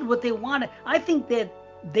did what they wanted. I think that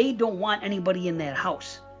they don't want anybody in that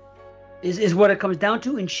house, is what it comes down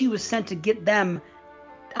to. And she was sent to get them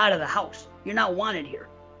out of the house. You're not wanted here.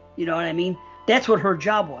 You know what I mean? That's what her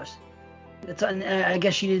job was. I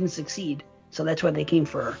guess she didn't succeed, so that's why they came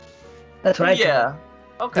for her. That's what I think. Yeah.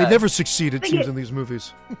 Okay. They never succeed, it seems, in these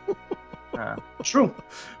movies. True.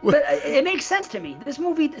 But it makes sense to me. This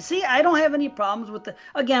movie, see, I don't have any problems with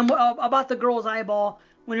about the girl's eyeball.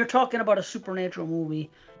 When you're talking about a supernatural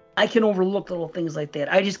movie, I can overlook little things like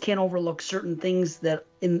that. I just can't overlook certain things that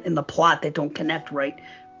in the plot that don't connect right,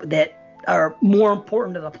 that are more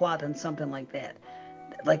important to the plot than something like that.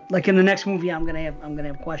 Like in the next movie, I'm gonna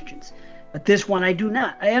have questions, but this one I do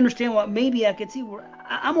not. I understand what maybe I could see.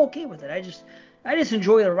 I'm okay with it. I just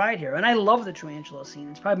enjoy the ride here, and I love the tarantula scene.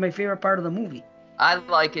 It's probably my favorite part of the movie. I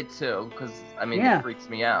like it too, because it freaks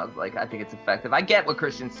me out. Like I think it's effective. I get what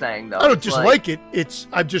Christian's saying though. I don't dislike it.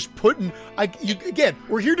 I'm just putting. Again,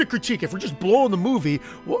 we're here to critique. If we're just blowing the movie,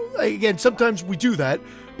 well, again, sometimes we do that.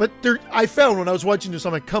 But I found when I was watching this,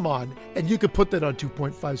 I'm like, come on, and you could put that on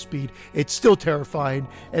 2.5 speed. It's still terrifying,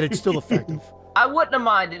 and it's still effective. I wouldn't have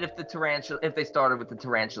minded if they started with the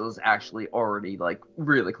tarantulas actually already like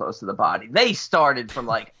really close to the body. They started from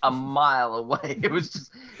like a mile away.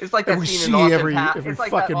 It's like that scene in Austin Powers. It's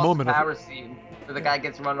like fucking that Austin Powers scene where the guy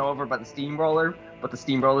gets run over by the steamroller, but the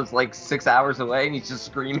steamroller's like 6 hours away and he's just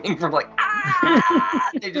screaming from like ah!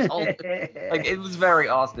 They just hold it. Like it was very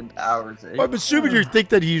Austin Powers. Well, I'm assuming you think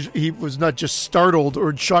that he was not just startled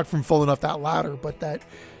or in shock from falling off that ladder, but that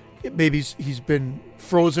maybe he's been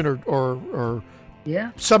frozen or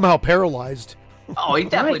somehow paralyzed. Oh, he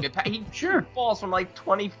definitely he falls from like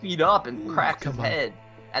 20 feet up and cracks his head.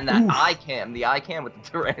 And that eye cam with the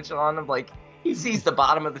tarantula on him, like he sees the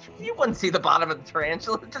bottom of you wouldn't see the bottom of the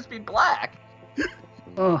tarantula, it'd just be black.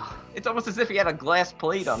 It's almost as if he had a glass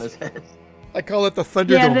plate on his head. I call it the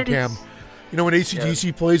Thunderdome cam. You know when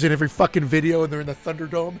AC/DC plays in every fucking video and they're in the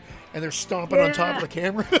Thunderdome and they're stomping on top of the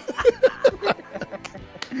camera?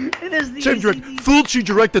 It is the Fulci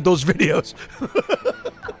directed those videos.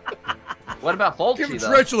 What about Fulci, though?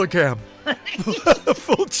 Tarantula cam.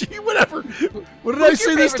 Fulci, whatever. What did I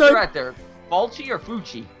say this time? Director? Fulci or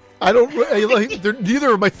Fucci? I don't.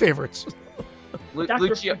 Neither are my favorites.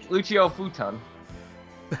 Lucio Futon.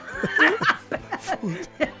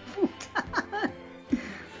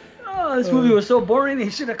 Oh, this movie was so boring. They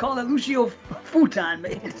should have called it Lucio Futon,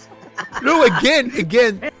 man. No,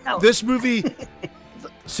 again, this movie.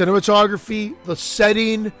 Cinematography, the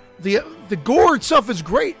setting, the gore itself is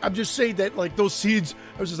great. I'm just saying that like those scenes,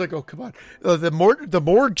 I was just like, oh come on, the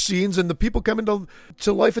morgue scenes and the people coming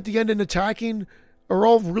to life at the end and attacking are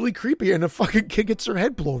all really creepy. And a fucking kid gets their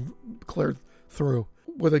head blown clear through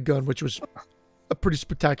with a gun, which was a pretty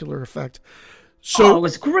spectacular effect. So it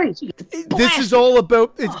was great. This is all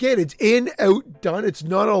about it's in, out, done. It's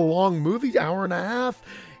not a long movie, hour and a half.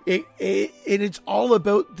 And it's all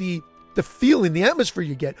about the feeling, the atmosphere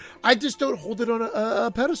you get. I just don't hold it on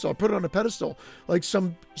a pedestal. I put it on a pedestal like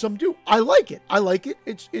some do. I like it.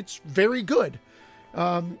 It's very good.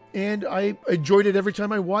 And I enjoyed it every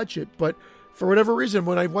time I watch it. But for whatever reason,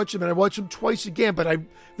 when I watch them, and I watched them twice again, but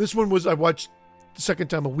this one I watched the second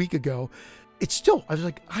time a week ago. It's still, I was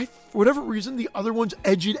like, for whatever reason, the other ones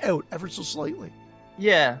edge it out ever so slightly.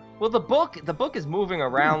 Yeah, well, the book is moving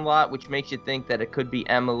around a lot, which makes you think that it could be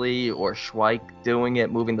Emily or Schweik doing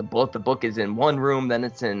it, moving the book. The book is in one room, then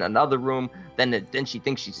it's in another room, then she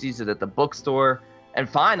thinks she sees it at the bookstore, and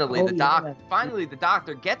finally the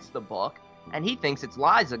doctor gets the book, and he thinks it's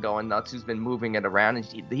Liza going nuts who's been moving it around,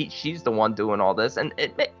 and she's the one doing all this, and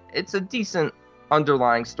it's a decent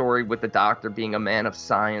underlying story with the doctor being a man of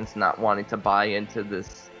science, not wanting to buy into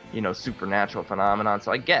this, supernatural phenomenon.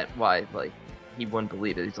 So I get why, he wouldn't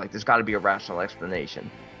believe it. He's like, there's got to be a rational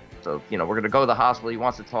explanation. So, we're going to go to the hospital. He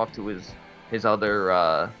wants to talk to his his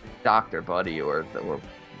other doctor buddy or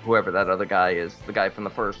whoever that other guy is, the guy from the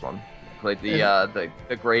first one, played the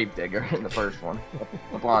grave digger in the first one,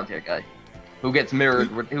 the blonde hair guy, who gets mirrored,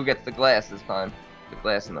 who gets the glass this time, the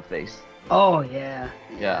glass in the face. Oh yeah.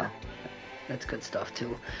 That's good stuff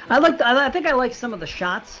too. I think I like some of the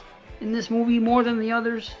shots in this movie more than the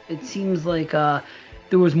others. It seems like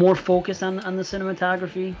there was more focus on the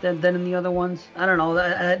cinematography than in the other ones. I don't know.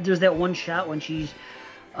 There's that one shot when she's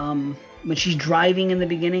driving in the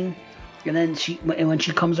beginning, and then when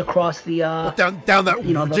she comes across the down that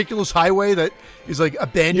ridiculous highway that is like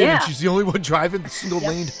abandoned, and she's the only one driving the single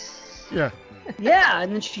lane. Yeah. Yeah,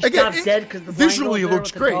 and then she stops dead because the visually it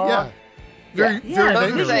looks great. Yeah. Very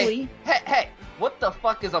visually. Hey, what the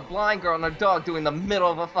fuck is a blind girl and a dog doing in the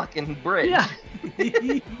middle of a fucking bridge? Yeah.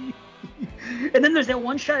 And then there's that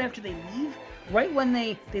one shot after they leave, right when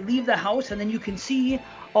they leave the house, and then you can see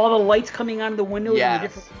all the lights coming out of the windows and the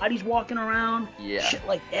different bodies walking around. Yeah. Shit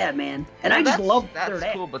like that, man. And I just love that's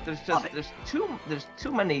cool, but there's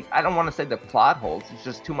too many. I don't want to say the plot holes. It's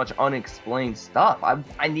just too much unexplained stuff.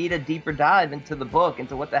 I need a deeper dive into the book,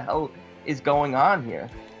 into what the hell is going on here,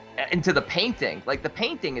 into the painting. Like, the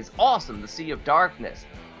painting is awesome. The Sea of Darkness.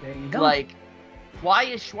 There you go. Like, why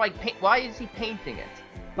is Schweik why is he painting it?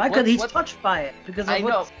 Because he's touched by it. Because of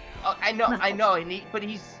I know. But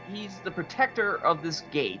he's the protector of this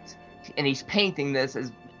gate, and he's painting this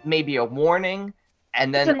as maybe a warning,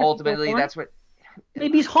 and then ultimately that's what.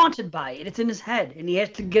 Maybe he's haunted by it. It's in his head, and he has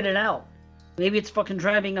to get it out. Maybe it's fucking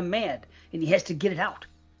driving him mad, and he has to get it out.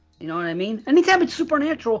 You know what I mean? Anytime it's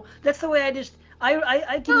supernatural, that's the way I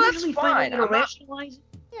can usually find a way to rationalize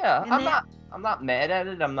it. Yeah, I'm not mad at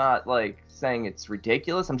it. I'm not like saying it's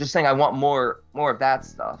ridiculous. I'm just saying I want more of that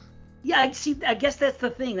stuff. Yeah, I guess that's the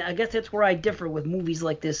thing. I guess that's where I differ with movies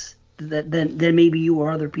like this than maybe you or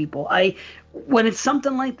other people. When it's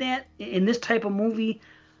something like that in this type of movie,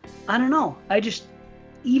 I don't know.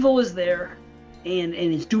 Evil is there, and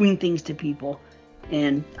it's doing things to people,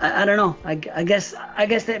 and I don't know. I guess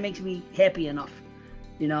that makes me happy enough.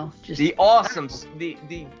 You know, just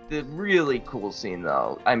the really cool scene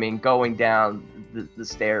though. I mean, going down the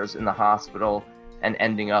stairs in the hospital and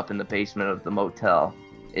ending up in the basement of the motel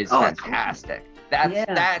is fantastic.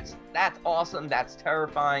 That's awesome. That's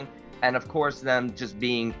terrifying. And of course, them just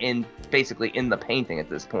being basically in the painting at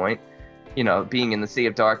this point, you know, being in the Sea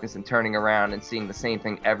of Darkness and turning around and seeing the same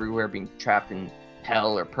thing everywhere, being trapped in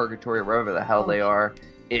hell or purgatory or wherever the hell they are.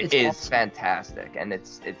 It is awesome. Fantastic, and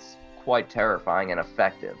it's quite terrifying and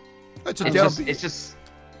effective. It's just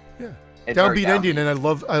downbeat ending, and I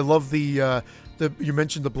love the you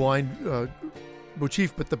mentioned the blind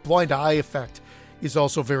motif, but the blind eye effect is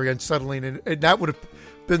also very unsettling, and that would have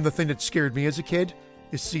been the thing that scared me as a kid,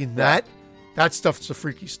 is seeing that stuff's the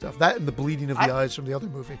freaky stuff. That and the bleeding of the eyes from the other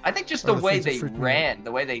movie. I think just the way they ran,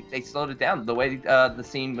 the way they slowed it down, the way the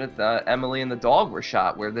scene with Emily and the dog were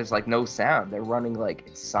shot, where there's like no sound, they're running like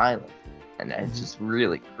it's silent. And it's just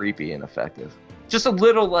really creepy and effective. Just a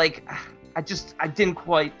little like, I'm just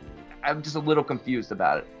a little confused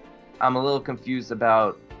about it. I'm a little confused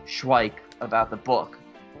about Schweik, about the book,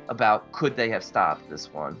 about could they have stopped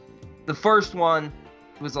this one. The first one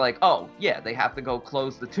was like, oh yeah, they have to go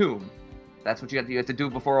close the tomb. That's what you have to do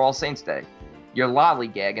before All Saints Day. You're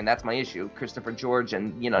lollygagging, that's my issue. Christopher George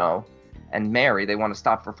and Mary, they want to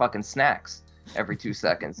stop for fucking snacks every 2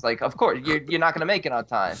 seconds. Like, of course you're not gonna make it on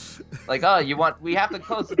time. Like, we have to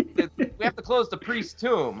close the priest's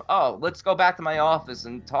tomb. Oh, let's go back to my office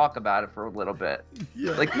and talk about it for a little bit.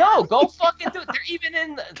 Yeah. Like, no, go fucking do it. They're even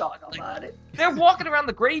in the talk about it. They're walking around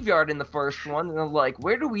the graveyard in the first one, and they're like,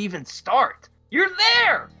 where do we even start? You're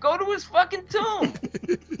there. Go to his fucking tomb.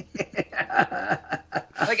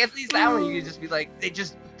 Like, at least that one you could just be like, they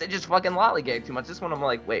just fucking lollygag too much. This one I'm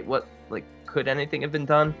like, wait, what? Like, could anything have been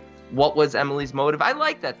done? What was Emily's motive? I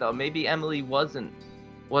like that though. Maybe Emily wasn't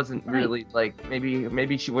really like,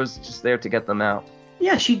 maybe she was just there to get them out.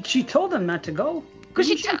 Yeah, she told them not to go. Because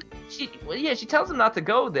she tells them not to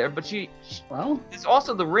go there, but there's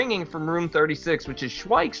also the ringing from room 36, which is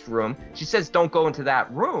Schweik's room. She says don't go into that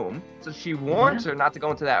room, so she warns her not to go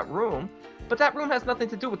into that room. But that room has nothing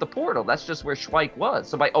to do with the portal. That's just where Schweik was.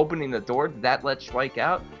 So by opening the door, did that let Schweik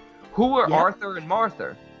out? Who are Arthur and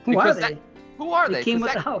Martha? Who are they? They came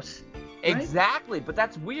with the house. Right? Exactly, but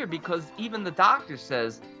that's weird because even the doctor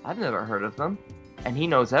says, I've never heard of them, and he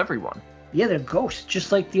knows everyone. Yeah, they're ghosts,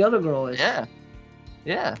 just like the other girl is.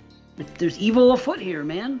 Yeah. There's evil afoot here,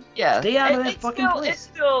 man. Yeah. Stay out of that fucking place. It's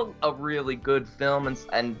still a really good film,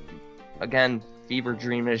 and again, fever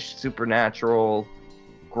dreamish, supernatural,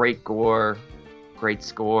 great gore, great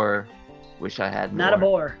score. Wish I had more. Not a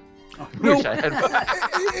bore. Wish I had.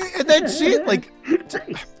 And that's it. Like,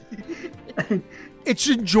 it's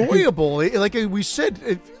enjoyable. Like we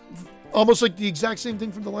said, almost like the exact same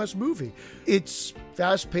thing from the last movie. It's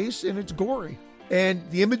fast-paced and it's gory. And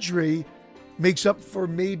the imagery makes up for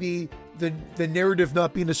maybe the narrative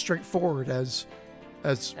not being as straightforward as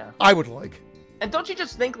I would like. And don't you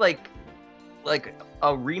just think like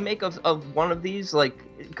a remake of one of these, like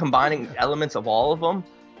combining elements of all of them?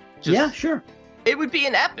 Yeah, sure. It would be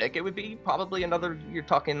an epic. It would be probably you're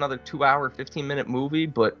talking another 2-hour, 15-minute movie,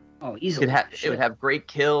 but easily. It would have great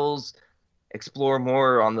kills, explore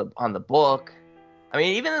more on the book. I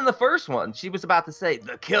mean, even in the first one, she was about to say,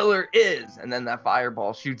 "The killer is," and then that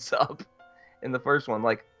fireball shoots up in the first one.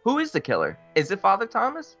 Like, who is the killer? Is it Father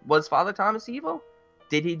Thomas? Was Father Thomas evil?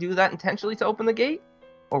 Did he do that intentionally to open the gate?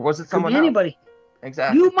 Or was it someone else? Anybody.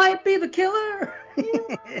 Exactly. You might be the killer.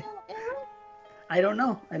 I don't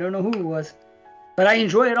know. I don't know who it was. But I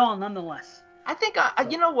enjoy it all nonetheless. I think,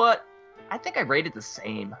 you know what? I think I rated the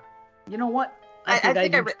same. You know what? I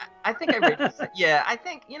think I rated the same. Yeah, I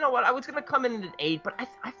think, you know what? I was going to come in at an 8, but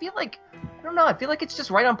I feel like, I don't know. I feel like it's just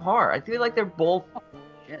right on par. I feel like they're both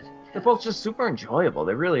just super enjoyable.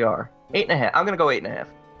 They really are. 8.5. I'm going to go 8.5.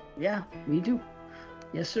 Yeah, me too.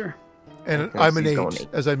 Yes, sir. And I'm an 8,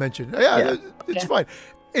 as I mentioned. Yeah. It's fine.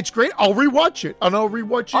 It's great. I'll rewatch it, and I'll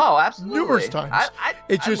rewatch it absolutely. numerous times. I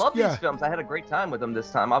love these films. I had a great time with them this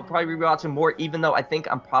time. I'll probably rewatch them more, even though I think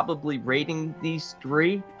I'm probably rating these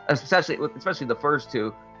 3, especially the first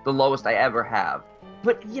 2, the lowest I ever have.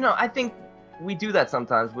 But, you know, I think we do that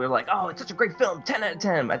sometimes. We're like, oh, it's such a great film, 10 out of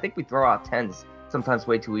 10. I think we throw out 10s sometimes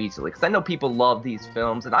way too easily, because I know people love these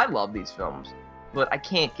films, and I love these films, but I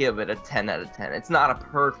can't give it a 10 out of 10. It's not a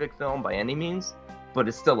perfect film by any means, but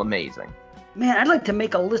it's still amazing. Man, I'd like to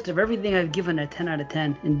make a list of everything I've given a 10 out of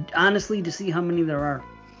 10, and honestly, to see how many there are.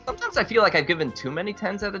 Sometimes I feel like I've given too many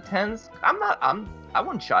 10s out of 10s. I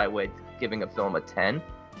wouldn't shy away giving a film a 10,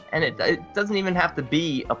 and it doesn't even have to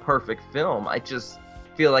be a perfect film. I just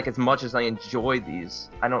feel like as much as I enjoy these,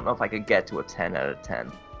 I don't know if I could get to a 10 out of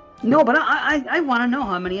 10. No, but I want to know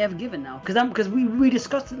how many I've given now, because we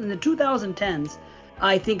discussed it in the 2010s.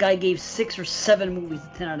 I think I gave 6 or 7 movies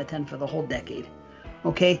a 10 out of 10 for the whole decade.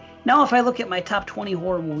 Okay, now if I look at my top 20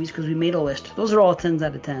 horror movies, because we made a list, those are all 10s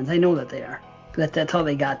out of 10s. I know that they are. That's how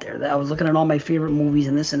they got there. I was looking at all my favorite movies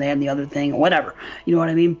and this and that and the other thing, whatever. You know what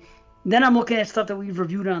I mean? Then I'm looking at stuff that we've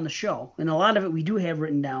reviewed on the show, and a lot of it we do have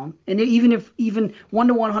written down. And even 1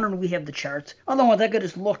 to 100, we have the charts. Otherwise, I could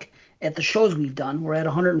just look at the shows we've done. We're at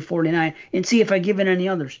 149, and see if I've given any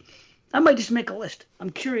others. I might just make a list. I'm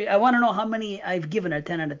curious. I want to know how many I've given a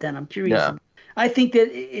 10 out of 10. I'm curious. Yeah. I think that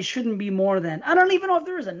it shouldn't be more than, I don't even know if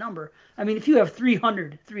there is a number. I mean, if you have 10 out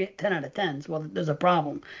of 10s, well, there's a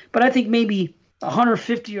problem. But I think maybe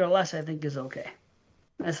 150 or less, I think, is okay.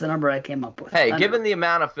 That's the number I came up with. Hey, given the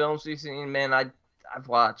amount of films we've seen, man, I've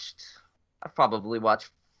probably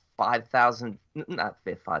watched 5,000, not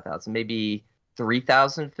 5,000, maybe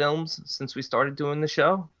 3,000 films since we started doing the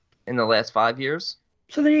show in the last 5 years.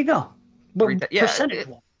 So there you go. But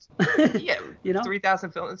percentage-wise. Yeah, you know,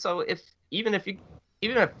 3,000 films. So even if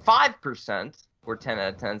 5% were 10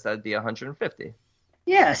 out of 10s, that'd be 150.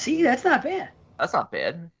 Yeah, see, that's not bad. That's not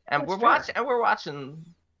bad. And we're watching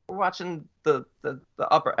the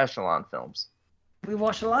upper echelon films. We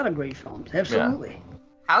watched a lot of great films. Absolutely. Yeah.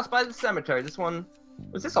 House by the Cemetery. This one,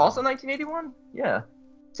 was this also 1981? Yeah.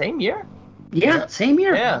 Same year? Yeah, same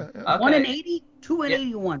year. Yeah. Okay. 1 in 80, 2 in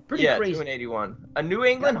 81. Pretty crazy. 2 in 81. A New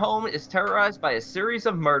England home is terrorized by a series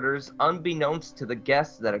of murders, unbeknownst to the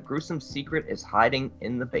guests that a gruesome secret is hiding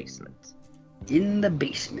in the basement. In the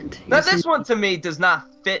basement. Now, this one to me does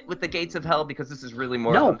not fit with the Gates of Hell, because this is really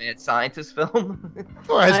more of a mad scientist film.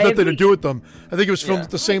 Well, it has nothing to do with them. I think it was filmed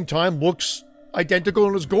at the same time, looks identical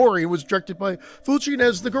and was gory, and was directed by Fulci and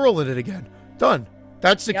has the girl in it again. Done.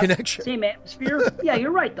 That's the connection. Same atmosphere. Yeah,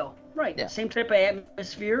 you're right, though. Right. Yeah. Same type of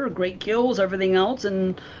atmosphere, great kills, everything else.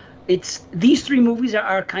 And these 3 movies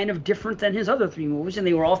are kind of different than his other 3 movies, and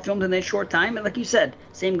they were all filmed in that short time. And like you said,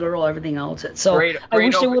 same girl, everything else. So I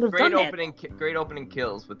wish they would have done that. Great opening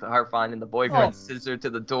kills with her finding the boyfriend's scissor to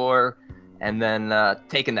the door, and then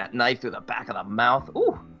taking that knife through the back of the mouth.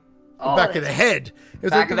 Ooh. The back of the head. It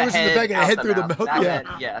was back like of the head, the back of the head through the mouth.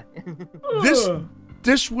 Yeah.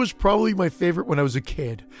 This was probably my favorite when I was a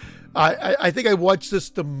kid. I think I watched this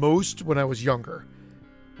the most when I was younger,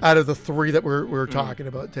 out of the 3 that we're talking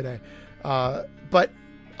about today. But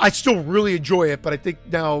I still really enjoy it. But I think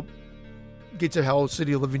now Gates of Hell,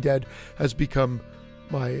 City of Living Dead has become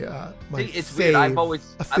my it's fave. Weird. I've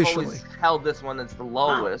always held this one as the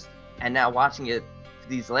lowest, and now watching it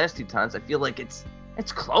these last 2 times, I feel like it's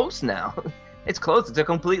close now. It's close. It's a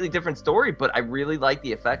completely different story, but I really like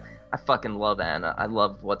the effect. I fucking love Anna. I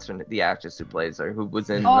love the actress who plays her, who was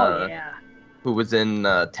in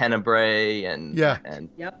Tenebrae and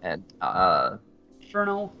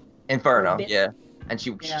Inferno, yeah. And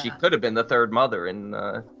she could have been the third mother in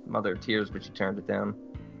Mother of Tears, but she turned it down.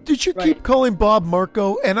 Did you keep calling Bob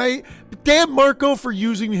Marco? And damn Marco for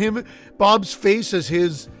using Bob's face as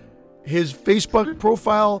his Facebook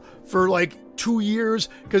profile for like 2 years,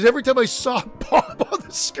 because every time I saw Bob on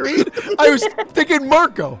the screen, I was thinking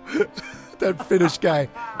Marco. That Finnish guy.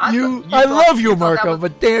 I love you, Marco,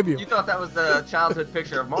 but damn you. You thought that was the childhood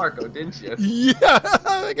picture of Marco, didn't you? Yeah,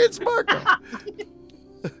 it's Marco.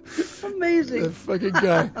 Amazing. That fucking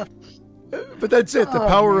guy. But that's it, the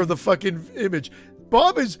power of the fucking image.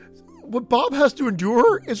 What Bob has to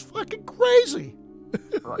endure is fucking crazy.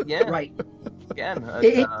 Yeah. Right. Again,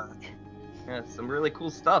 some really cool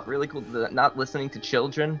stuff. Really cool. Not listening to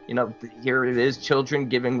children. Here it is, children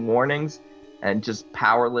giving warnings. And just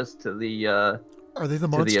powerless to the are they the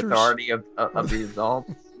monsters? To the authority of the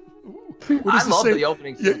adults. I love the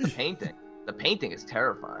opening scene with the painting. The painting is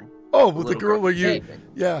terrifying. Oh, with the girl where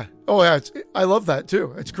yeah. Oh yeah, I love that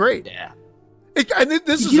too. It's great. Yeah.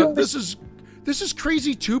 This is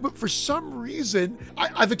crazy too, but for some reason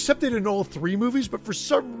I've accepted it in all three movies, but for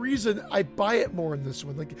some reason I buy it more in this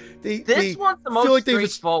one. Like this one's the most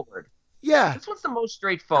straightforward. Yeah. This one's the most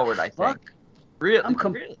straightforward, I think. Really?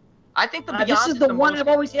 Really. I think the Beyond this is the one I've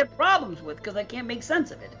always had problems with because I can't make sense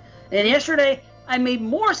of it. And yesterday, I made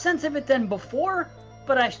more sense of it than before,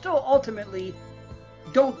 but I still ultimately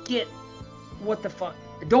don't get what the fuck.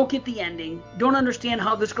 Don't get the ending. Don't understand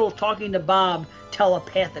how this girl's talking to Bob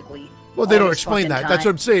telepathically. Well, they don't explain that. That's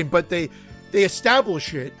what I'm saying. But they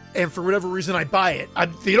establish it, and for whatever reason, I buy it.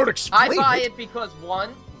 They don't explain it. I buy it because,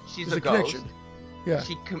 one, she's a ghost. Connection. Yeah.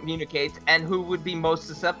 She communicates, and who would be most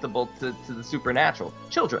susceptible to the supernatural?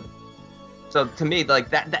 Children. So to me, like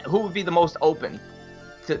that who would be the most open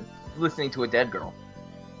to listening to a dead girl?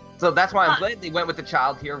 So that's why I'm glad they went with the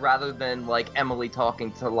child here rather than like Emily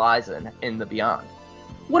talking to Liza in the Beyond.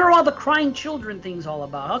 What are all the crying children things all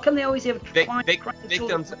about? How come they always have crying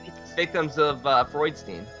children? Victims of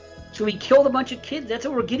Freudstein. So he killed a bunch of kids? That's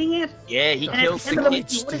what we're getting at? Yeah, he kills the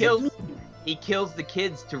kids. He kills the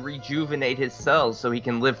kids to rejuvenate his cells so he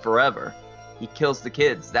can live forever. He kills the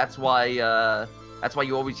kids. That's why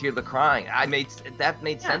you always hear the crying. That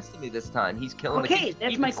made sense to me this time. He's killing the kids. Okay,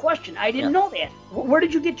 that's my question. I didn't know that. Where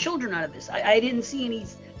did you get children out of this? I didn't see any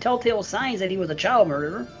telltale signs that he was a child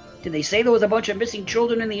murderer. Did they say there was a bunch of missing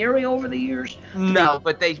children in the area over the years? No,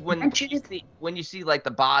 but when you see like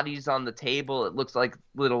the bodies on the table, it looks like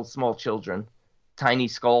little small children, tiny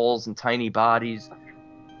skulls and tiny bodies,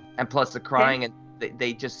 and plus the crying, and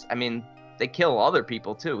they kill other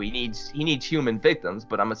people too. He needs human victims,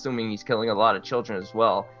 but I'm assuming he's killing a lot of children as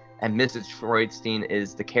well. And Mrs. Freudstein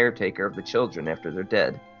is the caretaker of the children after they're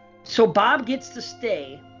dead. So Bob gets to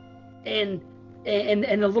stay, and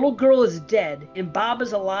the little girl is dead, and Bob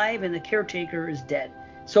is alive, and the caretaker is dead.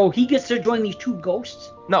 So he gets to join these two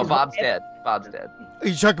ghosts? No, Bob's dead. Bob's dead. Are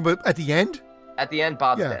you talking about at the end? At the end,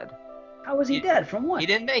 Bob's dead. How was he dead? From what? He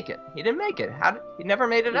didn't make it. He never made it out. He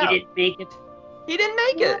didn't make it? He didn't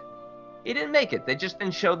make it. He didn't make it. They just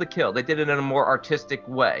didn't show the kill. They did it in a more artistic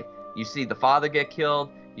way. You see the father get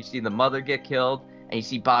killed, you see the mother get killed, and you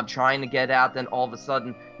see Bob trying to get out, then all of a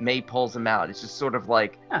sudden, May pulls him out. It's just sort of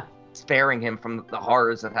like sparing him from the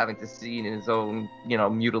horrors of having to see in his own,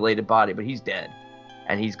 mutilated body, but he's dead.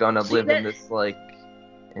 And he's going to live in this,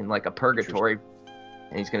 in a purgatory,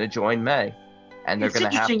 and he's going to join May. And they're going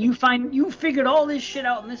to have... It's interesting. You figured all this shit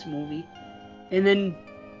out in this movie, and then...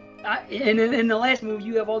 in the last movie,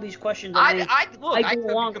 you have all these questions. I could be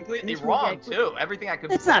completely wrong, too. Everything I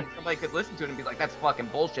could somebody could listen to it and be like, that's fucking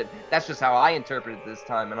bullshit. That's just how I interpreted this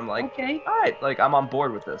time. And I'm like, okay, all right, I'm on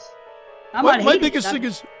board with this. My biggest thing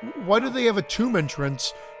is, why do they have a tomb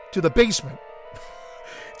entrance to the basement?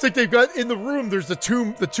 It's like they've got in the room. There's the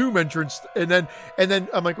tomb entrance, and then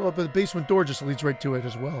I'm like, well, but the basement door just leads right to it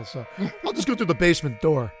as well. So I'll just go through the basement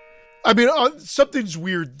door. I mean, something's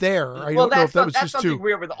weird there. I don't know if that was just something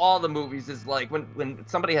weird with all the movies. Is like when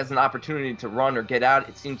somebody has an opportunity to run or get out,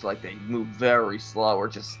 it seems like they move very slow or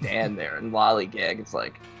just stand there and lollygag. It's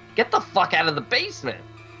like, get the fuck out of the basement.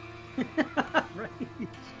 Right.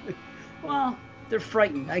 Well, they're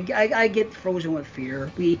frightened. I get frozen with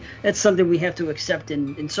fear. That's something we have to accept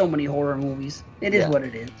in so many horror movies. It is what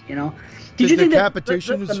it is, Did you think that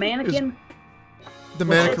the mannequin? The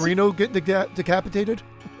Mannequinino get decapitated?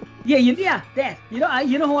 Yeah, that.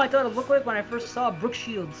 You know who I thought it looked like when I first saw Brooke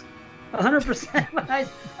Shields. 100%.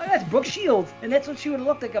 That's Brooke Shields, and that's what she would have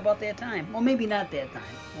looked like about that time. Well, maybe not that time.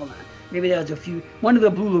 Hold on. Maybe that was when did the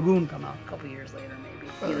Blue Lagoon come out? A couple years later,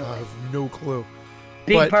 maybe. I have no clue.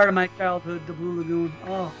 Big part of my childhood, the Blue Lagoon.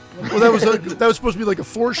 Oh. Well, that was supposed to be like a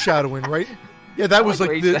foreshadowing, right? Yeah, that was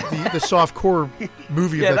like the soft core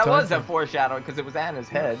movie of that time. Yeah, that was a foreshadowing because it was Anna's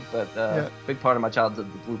head, but big part of my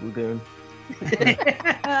childhood, the Blue Lagoon.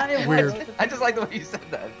 Weird. I just like the way you said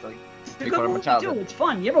that. It's like it's a good movie too. It's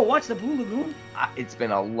fun. You ever watch the Blue Lagoon? It's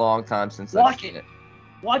been a long time since I've seen it.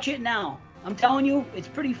 Watch it now. I'm telling you, it's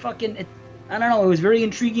pretty fucking. I don't know. It was very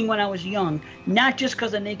intriguing when I was young, not just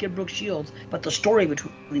because of Naked Brooke Shields, but the story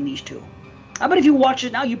between these two. I bet if you watch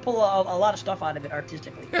it now, you pull a lot of stuff out of it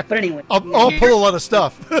artistically. But anyway, I'll pull a lot of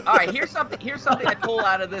stuff. All right, here's something I pull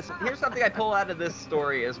out of this. Here's something I pull out of this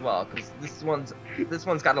story as well, because this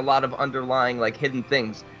one's got a lot of underlying like hidden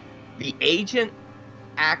things. The agent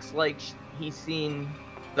acts like he's seen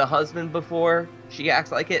the husband before. She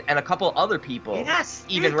acts like it, and a couple other people. Yes.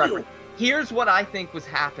 Even reference. Here's what I think was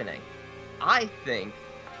happening. I think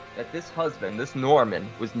that this husband, this Norman,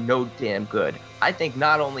 was no damn good. I think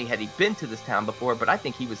not only had he been to this town before, but I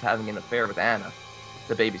think he was having an affair with Anna,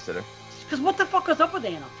 the babysitter. Because what the fuck was up with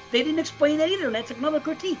Anna? They didn't explain that either. That's another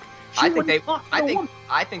critique. I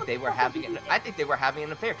think they were having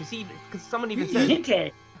an affair because someone even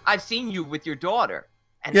said, "I've seen you with your daughter,"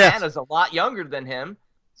 and Anna's a lot younger than him,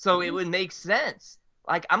 so it would make sense.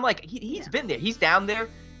 Like I'm like he's been there, he's down there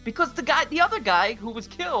because the other guy who was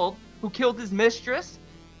killed, who killed his mistress.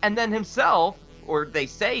 And then himself, or they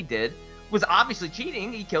say did, was obviously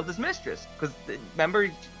cheating. He killed his mistress. Because, remember,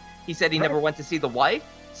 he said he never went to see the wife?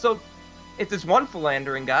 So, if there's one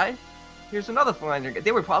philandering guy, here's another philandering guy.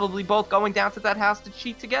 They were probably both going down to that house to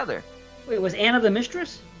cheat together. Wait, was Anna the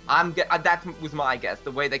mistress? That was my guess, the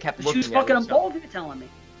way they kept looking at her. She was fucking them both, you're telling me?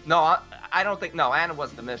 No, I don't think, no, Anna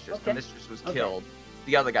wasn't the mistress. Okay. The mistress was killed.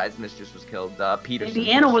 The other guy's mistress was killed, Peterson.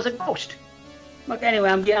 Maybe Anna was a ghost. Look, anyway,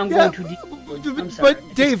 I'm going too deep. I'm sorry.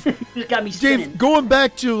 But Dave, just got me spinning. Dave, going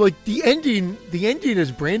back to like the ending,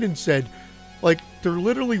 as Brandon said, like they're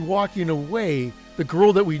literally walking away. The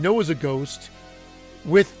girl that we know is a ghost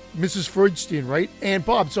with Mrs. Freudstein, right? And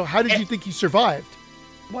Bob. So how did you think he survived?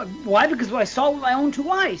 Why? Because I saw with my own two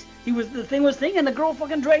eyes. The thing was, and the girl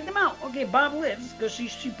fucking dragged him out. Okay, Bob lives because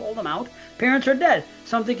she pulled him out. Parents are dead.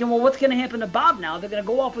 So I'm thinking, well, what's going to happen to Bob now? They're going to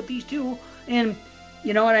go off with these two, and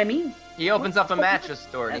you know what I mean? He opens up a mattress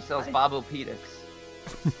store and he sells Bobopedics.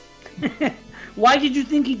 Why did you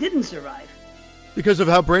think he didn't survive? Because of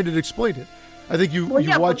how Brandon explained it. I think you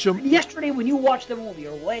watch him yesterday when you watched the movie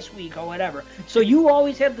or last week or whatever. So you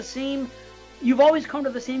always have you've always come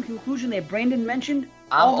to the same conclusion that Brandon mentioned.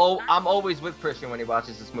 I'm always with Christian when he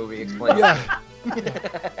watches this movie. Explain. Yeah.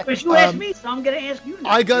 Because you asked me, so I'm going to ask you now.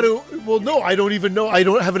 I don't even know. I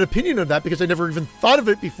don't have an opinion on that because I never even thought of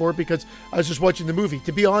it before because I was just watching the movie.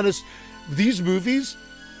 To be honest, these movies,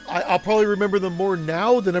 I'll probably remember them more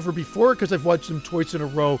now than ever before because I've watched them twice in a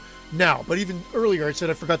row now. But even earlier, I said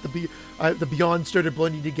I forgot the Beyond started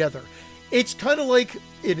blending together. It's kind of like,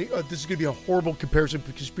 this is going to be a horrible comparison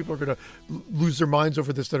because people are going to lose their minds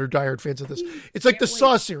over this that are diehard fans of this. It's like the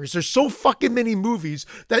Saw series. There's so fucking many movies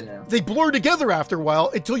that they blur together after a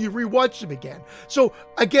while until you rewatch them again. So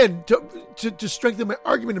again, to strengthen my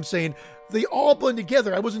argument, I'm saying they all blend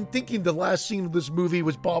together. I wasn't thinking the last scene of this movie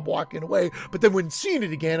was Bob walking away, but then when seeing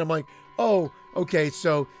it again, I'm like, oh, okay,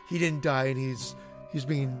 so he didn't die and he's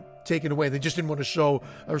being taken away. They just didn't want to show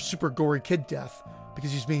a super gory kid death.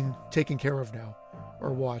 Because he's being taken care of now,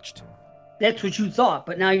 or watched. That's what you thought,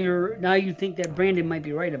 but now you think that Brandon might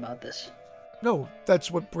be right about this. No, that's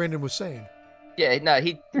what Brandon was saying. Yeah, no,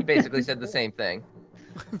 he basically said the same thing.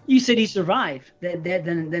 You said he survived.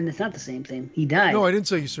 Then it's not the same thing. He died. No, I didn't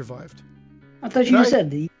say he survived. I thought you said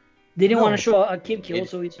they didn't want to show a kid killed,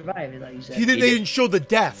 so he survived. I thought you said. They didn't show the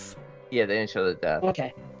death. Yeah, they didn't show the death.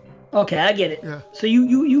 Okay, I get it. Yeah. So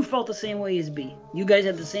you felt the same way as B. You guys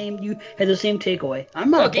had the same takeaway. I'm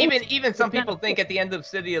not. Look, even some people think at the end of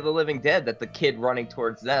City of the Living Dead that the kid running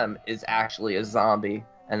towards them is actually a zombie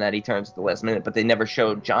and that he turns at the last minute, but they never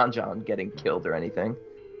showed John getting killed or anything.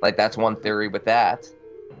 Like that's one theory with that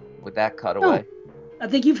cutaway. No, I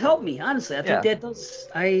think you've helped me, honestly. I think that does.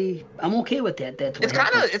 I'm okay with that.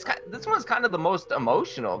 This one's kind of the most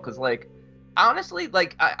emotional because like. Honestly,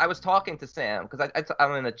 like I was talking to Sam because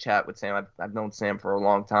I'm in a chat with Sam. I've known Sam for a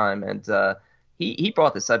long time, and he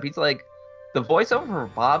brought this up. He's like, the voiceover for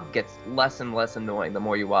Bob gets less and less annoying the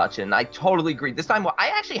more you watch it. And I totally agree. This time,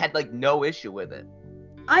 I actually had like no issue with it.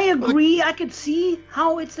 I agree. I could see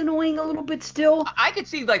how it's annoying a little bit still. I could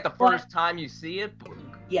see like the first time you see it.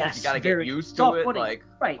 Yes, you gotta get used to it. Like,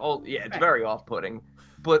 right? Oh yeah, it's very off-putting.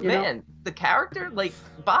 But man, the character, like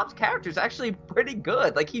Bob's character, is actually pretty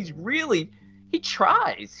good. Like he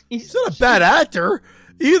tries. He's not a bad actor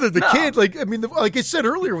either. The kid, like I said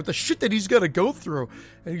earlier, with the shit that he's got to go through,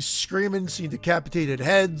 and he's screaming, seeing decapitated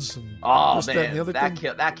heads. And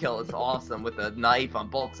that kill is awesome with a knife on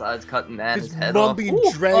both sides, cutting his head off. Being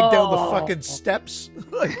dragged down the fucking steps.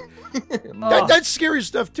 Like that's scary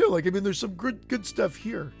stuff too. Like there's some good stuff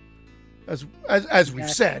here, as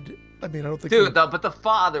we've said. I don't think. Dude, but the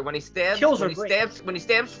father when he stabs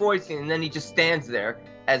Freudstein, and then he just stands there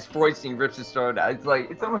as Freudstein rips his throat out.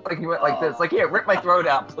 It's almost like he went like this, like, here, rip my throat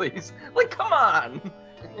out, please. Like, come on.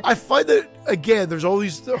 I find that again, there's all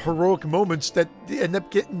these heroic moments that end up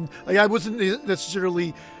getting. Like, I wasn't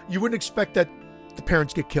necessarily. You wouldn't expect that the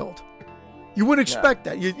parents get killed. You wouldn't expect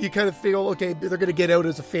that. You kind of feel, okay, they're going to get out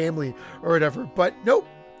as a family or whatever. But nope.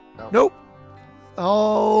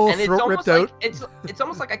 Oh, and throat ripped out. It's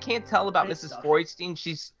almost like I can't tell about Mrs. Freudstein.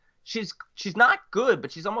 She's not good,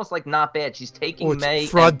 but she's almost like not bad. She's taking May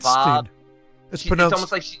and Bob. It's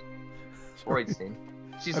almost like Freudstein.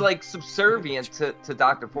 She's like subservient to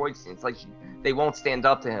Dr. Freudstein. It's like they won't stand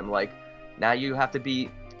up to him. Like, now that you're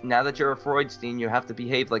a Freudstein, you have to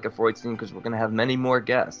behave like a Freudstein because we're gonna have many more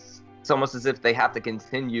guests. It's almost as if they have to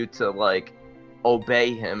continue to like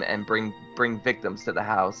obey him and bring victims to the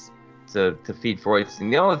house to feed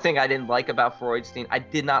Freudstein. The only thing I didn't like about Freudstein, I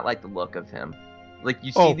did not like the look of him. Like,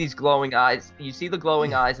 you see these glowing eyes. You see the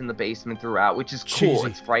glowing eyes in the basement throughout, which is cool. Cheesy.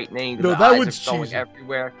 It's frightening. No, the that eyes one's are going cheesy.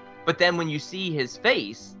 everywhere. But then when you see his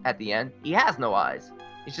face at the end, he has no eyes.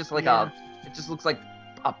 It's just like it just looks like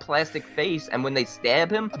a plastic face. And when they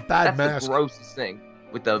stab him, that's mask. The grossest thing.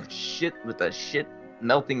 With the shit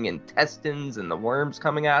melting intestines and the worms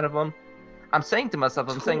coming out of him. I'm saying to myself,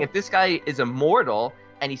 if this guy is immortal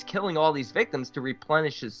and he's killing all these victims to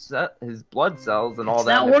replenish his blood cells and all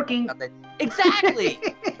that. It's not working. Exactly.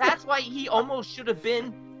 That's why he almost should have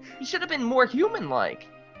been more human-like.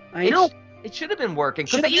 I know. It should have been working.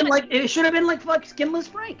 It should have been like Skinless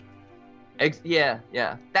Frank. Yeah.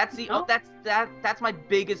 That's my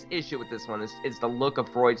biggest issue with this one is the look of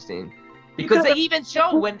Freudstein. Because they even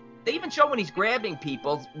show when he's grabbing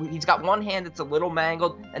people, he's got one hand that's a little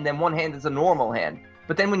mangled and then one hand that's a normal hand.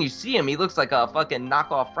 But then when you see him, he looks like a fucking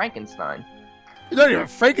knockoff Frankenstein. Not even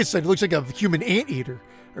Frankenstein. He looks like a human anteater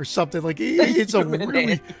or something. Like, it's a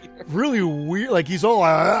really weird. Like, he's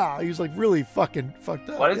all he's like really fucking fucked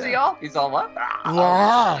up. What is he all? He's all what?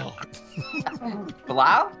 Blah.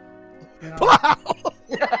 Blah? Blah.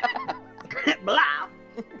 Blah.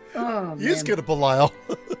 Oh, he is good at Belial.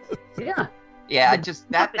 Yeah. Yeah,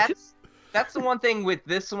 that's the one thing with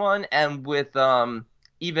this one and with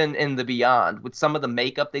even in the Beyond, with some of the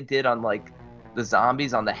makeup they did on like the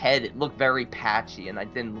zombies on the head, it looked very patchy, and I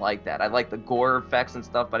didn't like that. I like the gore effects and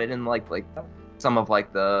stuff, but I didn't like some of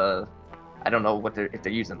like the, I don't know if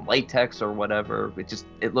they're using latex or whatever.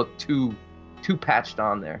 It looked too patched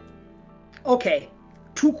on there. Okay,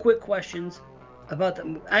 2 quick questions about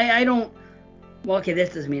the. I don't. Well, okay,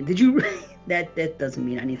 this doesn't mean. Did you? That doesn't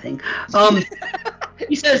mean anything.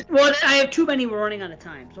 He says, "Well, I have too many. We're running out of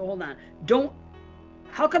time. So hold on.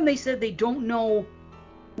 How come they said they don't know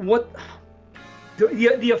what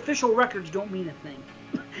the official records don't mean a thing?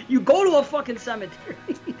 You go to a fucking cemetery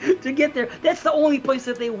to get there. That's the only place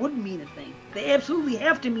that they would mean a thing. They absolutely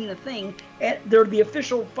have to mean a thing. They're the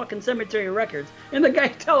official fucking cemetery records. And the guy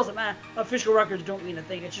tells them, official records don't mean a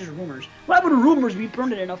thing. It's just rumors. Why would rumors be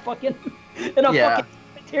printed in a fucking fucking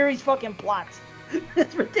cemetery's fucking plots?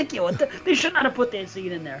 It's ridiculous. They should not have put that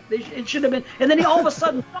scene in there. It should have been. And then all of a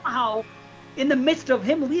sudden, somehow, in the midst of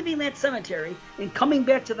him leaving that cemetery and coming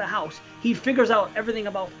back to the house, he figures out everything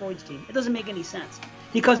about Freudstein. It doesn't make any sense.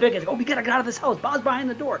 He comes back and goes, we gotta get out of this house. Bob's behind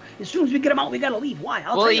the door. As soon as we get him out, we gotta leave. Why?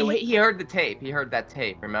 He heard the tape. He heard that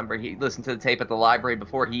tape. Remember, he listened to the tape at the library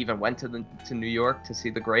before he even went to New York to see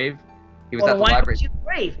the grave. He was at the library. See the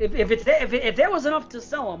grave? If that was enough to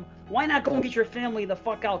sell him, why not go and get your family the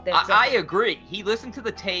fuck out? I agree. He listened to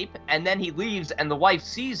the tape and then he leaves, and the wife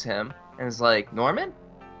sees him and is like, Norman?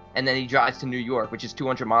 And then he drives to New York, which is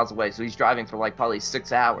 200 miles away. So he's driving for like probably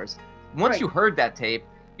 6 hours. Once you heard that tape,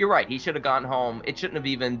 you're right. He should have gone home. It shouldn't have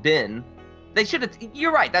even been. They should have.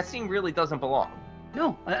 You're right. That scene really doesn't belong.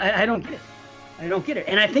 No, I don't get it. I don't get it.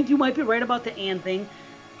 And I think you might be right about the Anne thing.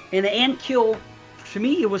 And the Anne kill, to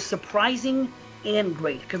me, it was surprising and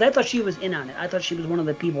great. Because I thought she was in on it. I thought she was one of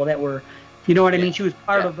the people that were, you know what I mean? She was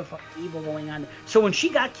part of the fucking evil going on. So when she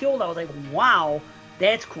got killed, I was like, wow,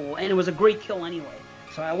 that's cool. And it was a great kill anyway.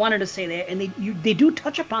 So I wanted to say that. And they do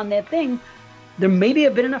touch upon that thing. There may be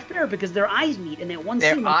a bit of an affair because their eyes meet in that one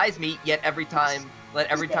scene. Their eyes meet, yet every time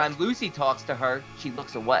Lucy talks to her, she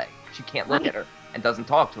looks away. She can't look at her. and doesn't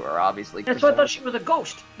talk to her, obviously. That's why I thought she was a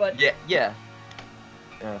ghost, but... Yeah.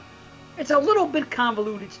 It's a little bit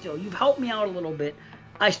convoluted still. You've helped me out a little bit.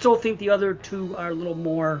 I still think the other two are a little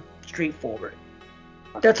more straightforward.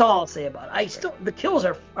 That's all I'll say about it. The kills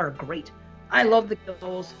are great. I love the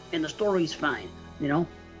kills, and the story's fine, you know?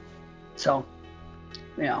 So,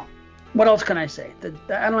 you know, what else can I say?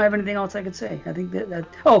 I don't have anything else I could say. I think that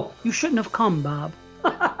oh, you shouldn't have come, Bob.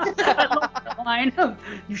 I love that line.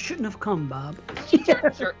 You shouldn't have come, Bob. Did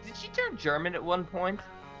she turn German at one point?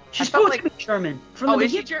 She's supposed to be German. From the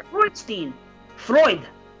beginning, Freudstein. Freud.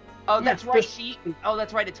 Oh, that's right.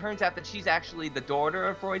 That's right. It turns out that she's actually the daughter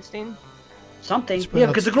of Freudstein. Something. Yeah,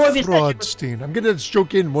 because the Freudstein. Freudstein. I'm getting to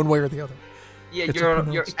stroke in one way or the other. Yeah,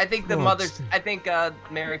 you're. I think the mother's. I think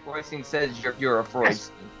Mary Freudstein says you're a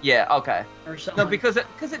Freudstein. Yeah. Okay. Or something. No, because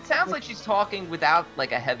it sounds like she's talking without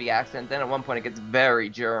like a heavy accent. Then at one point it gets very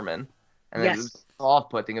German, and then it was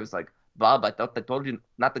off-putting. It was like, Bob, I thought I told you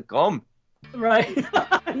not to come. Right.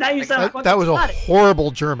 Now you sound that was a horrible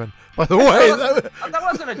German, by the way. That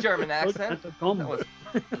wasn't a German accent.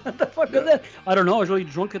 What the fuck is that? I don't know. I was really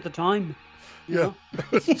drunk at the time. Yeah.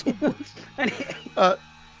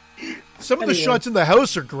 Some of the shots in the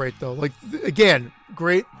house are great, though. Like, again,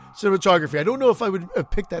 great cinematography. I don't know if I would have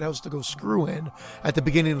picked that house to go screw in at the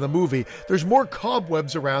beginning of the movie. There's more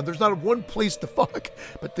cobwebs around. There's not one place to fuck.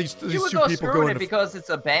 But these two people go in because it's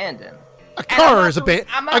abandoned. A car is abandoned.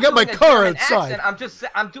 I got my car outside.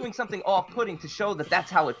 I'm doing something off-putting to show that that's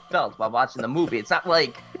how it felt while watching the movie. It's not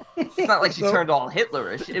like she turned all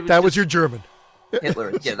Hitlerish. That was your German.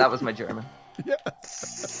 Hitlerish. Yeah, that was my German. Yeah.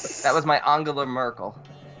 That was my Angela Merkel.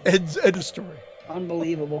 End of story.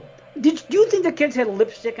 Unbelievable. Do you think the kids had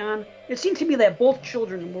lipstick on? It seemed to me that both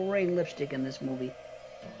children were wearing lipstick in this movie.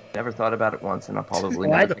 Never thought about it once, and I'll probably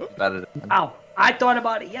never think about it again. Wow. I thought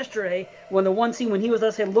about it yesterday when the one scene when he was,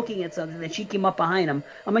 let's say, looking at something and she came up behind him.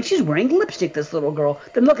 I'm like, she's wearing lipstick, this little girl.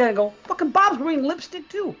 Then look at her and go, fucking Bob's wearing lipstick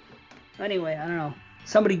too. Anyway, I don't know.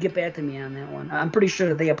 Somebody get back to me on that one. I'm pretty sure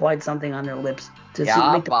that they applied something on their lips.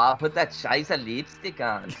 Bob, put that scheiße lipstick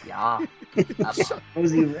on. Yeah.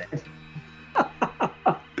 Rosy red.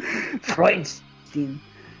 Freudstein.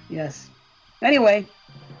 Yes. Anyway,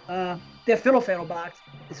 the Fiddle Faddle box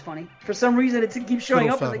is funny. For some reason, it keeps showing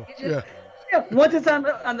up in the kitchen. Yeah. Once it's on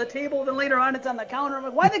the table, then later on it's on the counter. I'm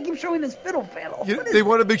like, why do they keep showing this Fiddle Faddle? They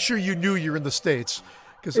want to make sure you knew you're in the States.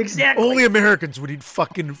 Because exactly. Only Americans would eat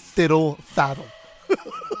fucking Fiddle Faddle.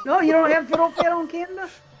 No, you don't have Fiddle Faddle in Canada?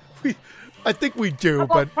 I think we do, How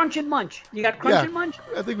about Crunch and Munch? You got Crunch and Munch?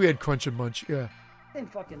 I think we had Crunch and Munch, yeah. Same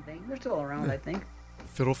fucking thing. They're still around, I think.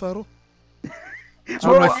 Fiddle Faddle? It's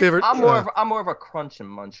one of my favorite. I'm more of a Crunch and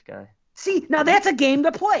Munch guy. See, now that's a game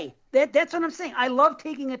to play. That's what I'm saying. I love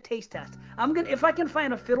taking a taste test. If I can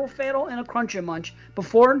find a Fiddle Faddle and a Crunch and Munch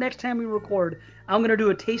before next time we record, I'm gonna do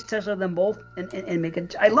a taste test of them both and make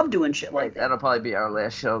it. I love doing shit like that. That'll probably be our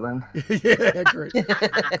last show then. Yeah, great,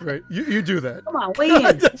 great. You do that. Come on, weigh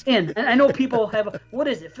in. And I know people have. What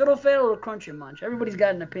is it, Fiddle Faddle or Crunch and Munch? Everybody's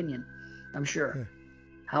got an opinion, I'm sure. Yeah.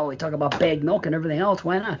 How we talk about bagged milk and everything else.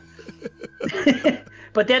 Why not?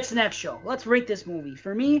 But that's the next show. Let's rate this movie.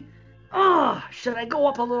 For me. Should I go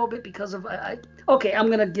up a little bit because of okay, I'm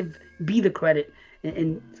gonna give B the credit,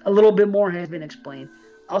 and a little bit more has been explained.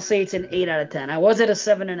 I'll say it's an 8 out of 10. I was at a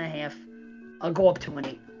 7.5. I'll go up to an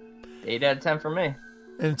 8. 8 out of 10 for me.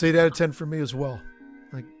 And it's 8 out of 10 for me as well.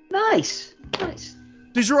 Nice.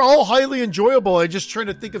 These are all highly enjoyable. I'm just trying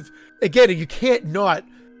to think of, again, you can't not,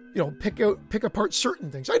 pick apart certain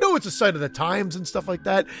things. I know it's a sign of the times and stuff like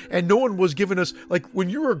that, and no one was giving us, when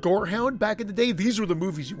you were a gore hound back in the day, these were the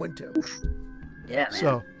movies you went to. Yeah, man.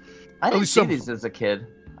 So, I didn't see these as a kid.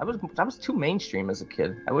 I was too mainstream as a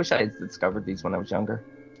kid. I wish I had discovered these when I was younger.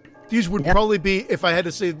 These would probably be, if I had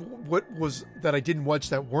to say what was that I didn't watch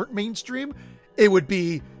that weren't mainstream, it would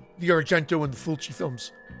be the Argento and the Fulci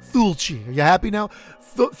films. Fulci, are you happy now?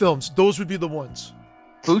 Films, those would be the ones.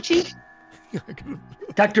 Fucci?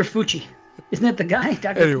 Dr. Fucci. Isn't that the guy?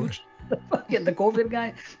 Dr. Fucci? The COVID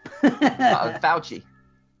guy? Fauci.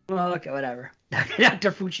 Well, okay, whatever.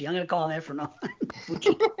 Dr. Fucci. I'm going to call him that from now on.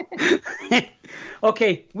 Fucci.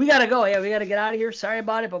 Okay, we got to go. Yeah, we got to get out of here. Sorry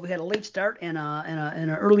about it, but we had a late start and an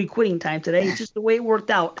early quitting time today. It's just the way it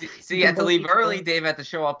worked out. So you had to leave early. Dave had to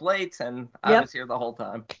show up late, and I was here the whole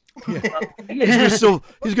time. Yeah. He's going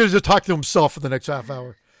to just talk to himself for the next half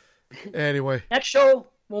hour. Anyway. Next show,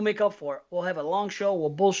 we'll make up for it. We'll have a long show. We'll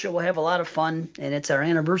bullshit. We'll have a lot of fun, and it's our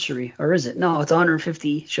anniversary. Or is it? No, it's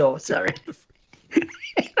 150 show. Sorry.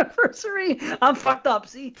 Anniversary. I'm fucked up.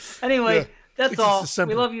 See? Anyway, that's all.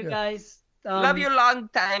 We love you guys. Love you long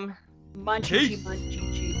time. Munchie.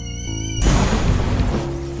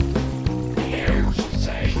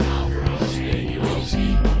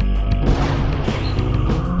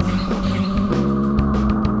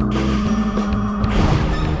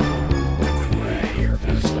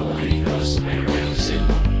 Peace.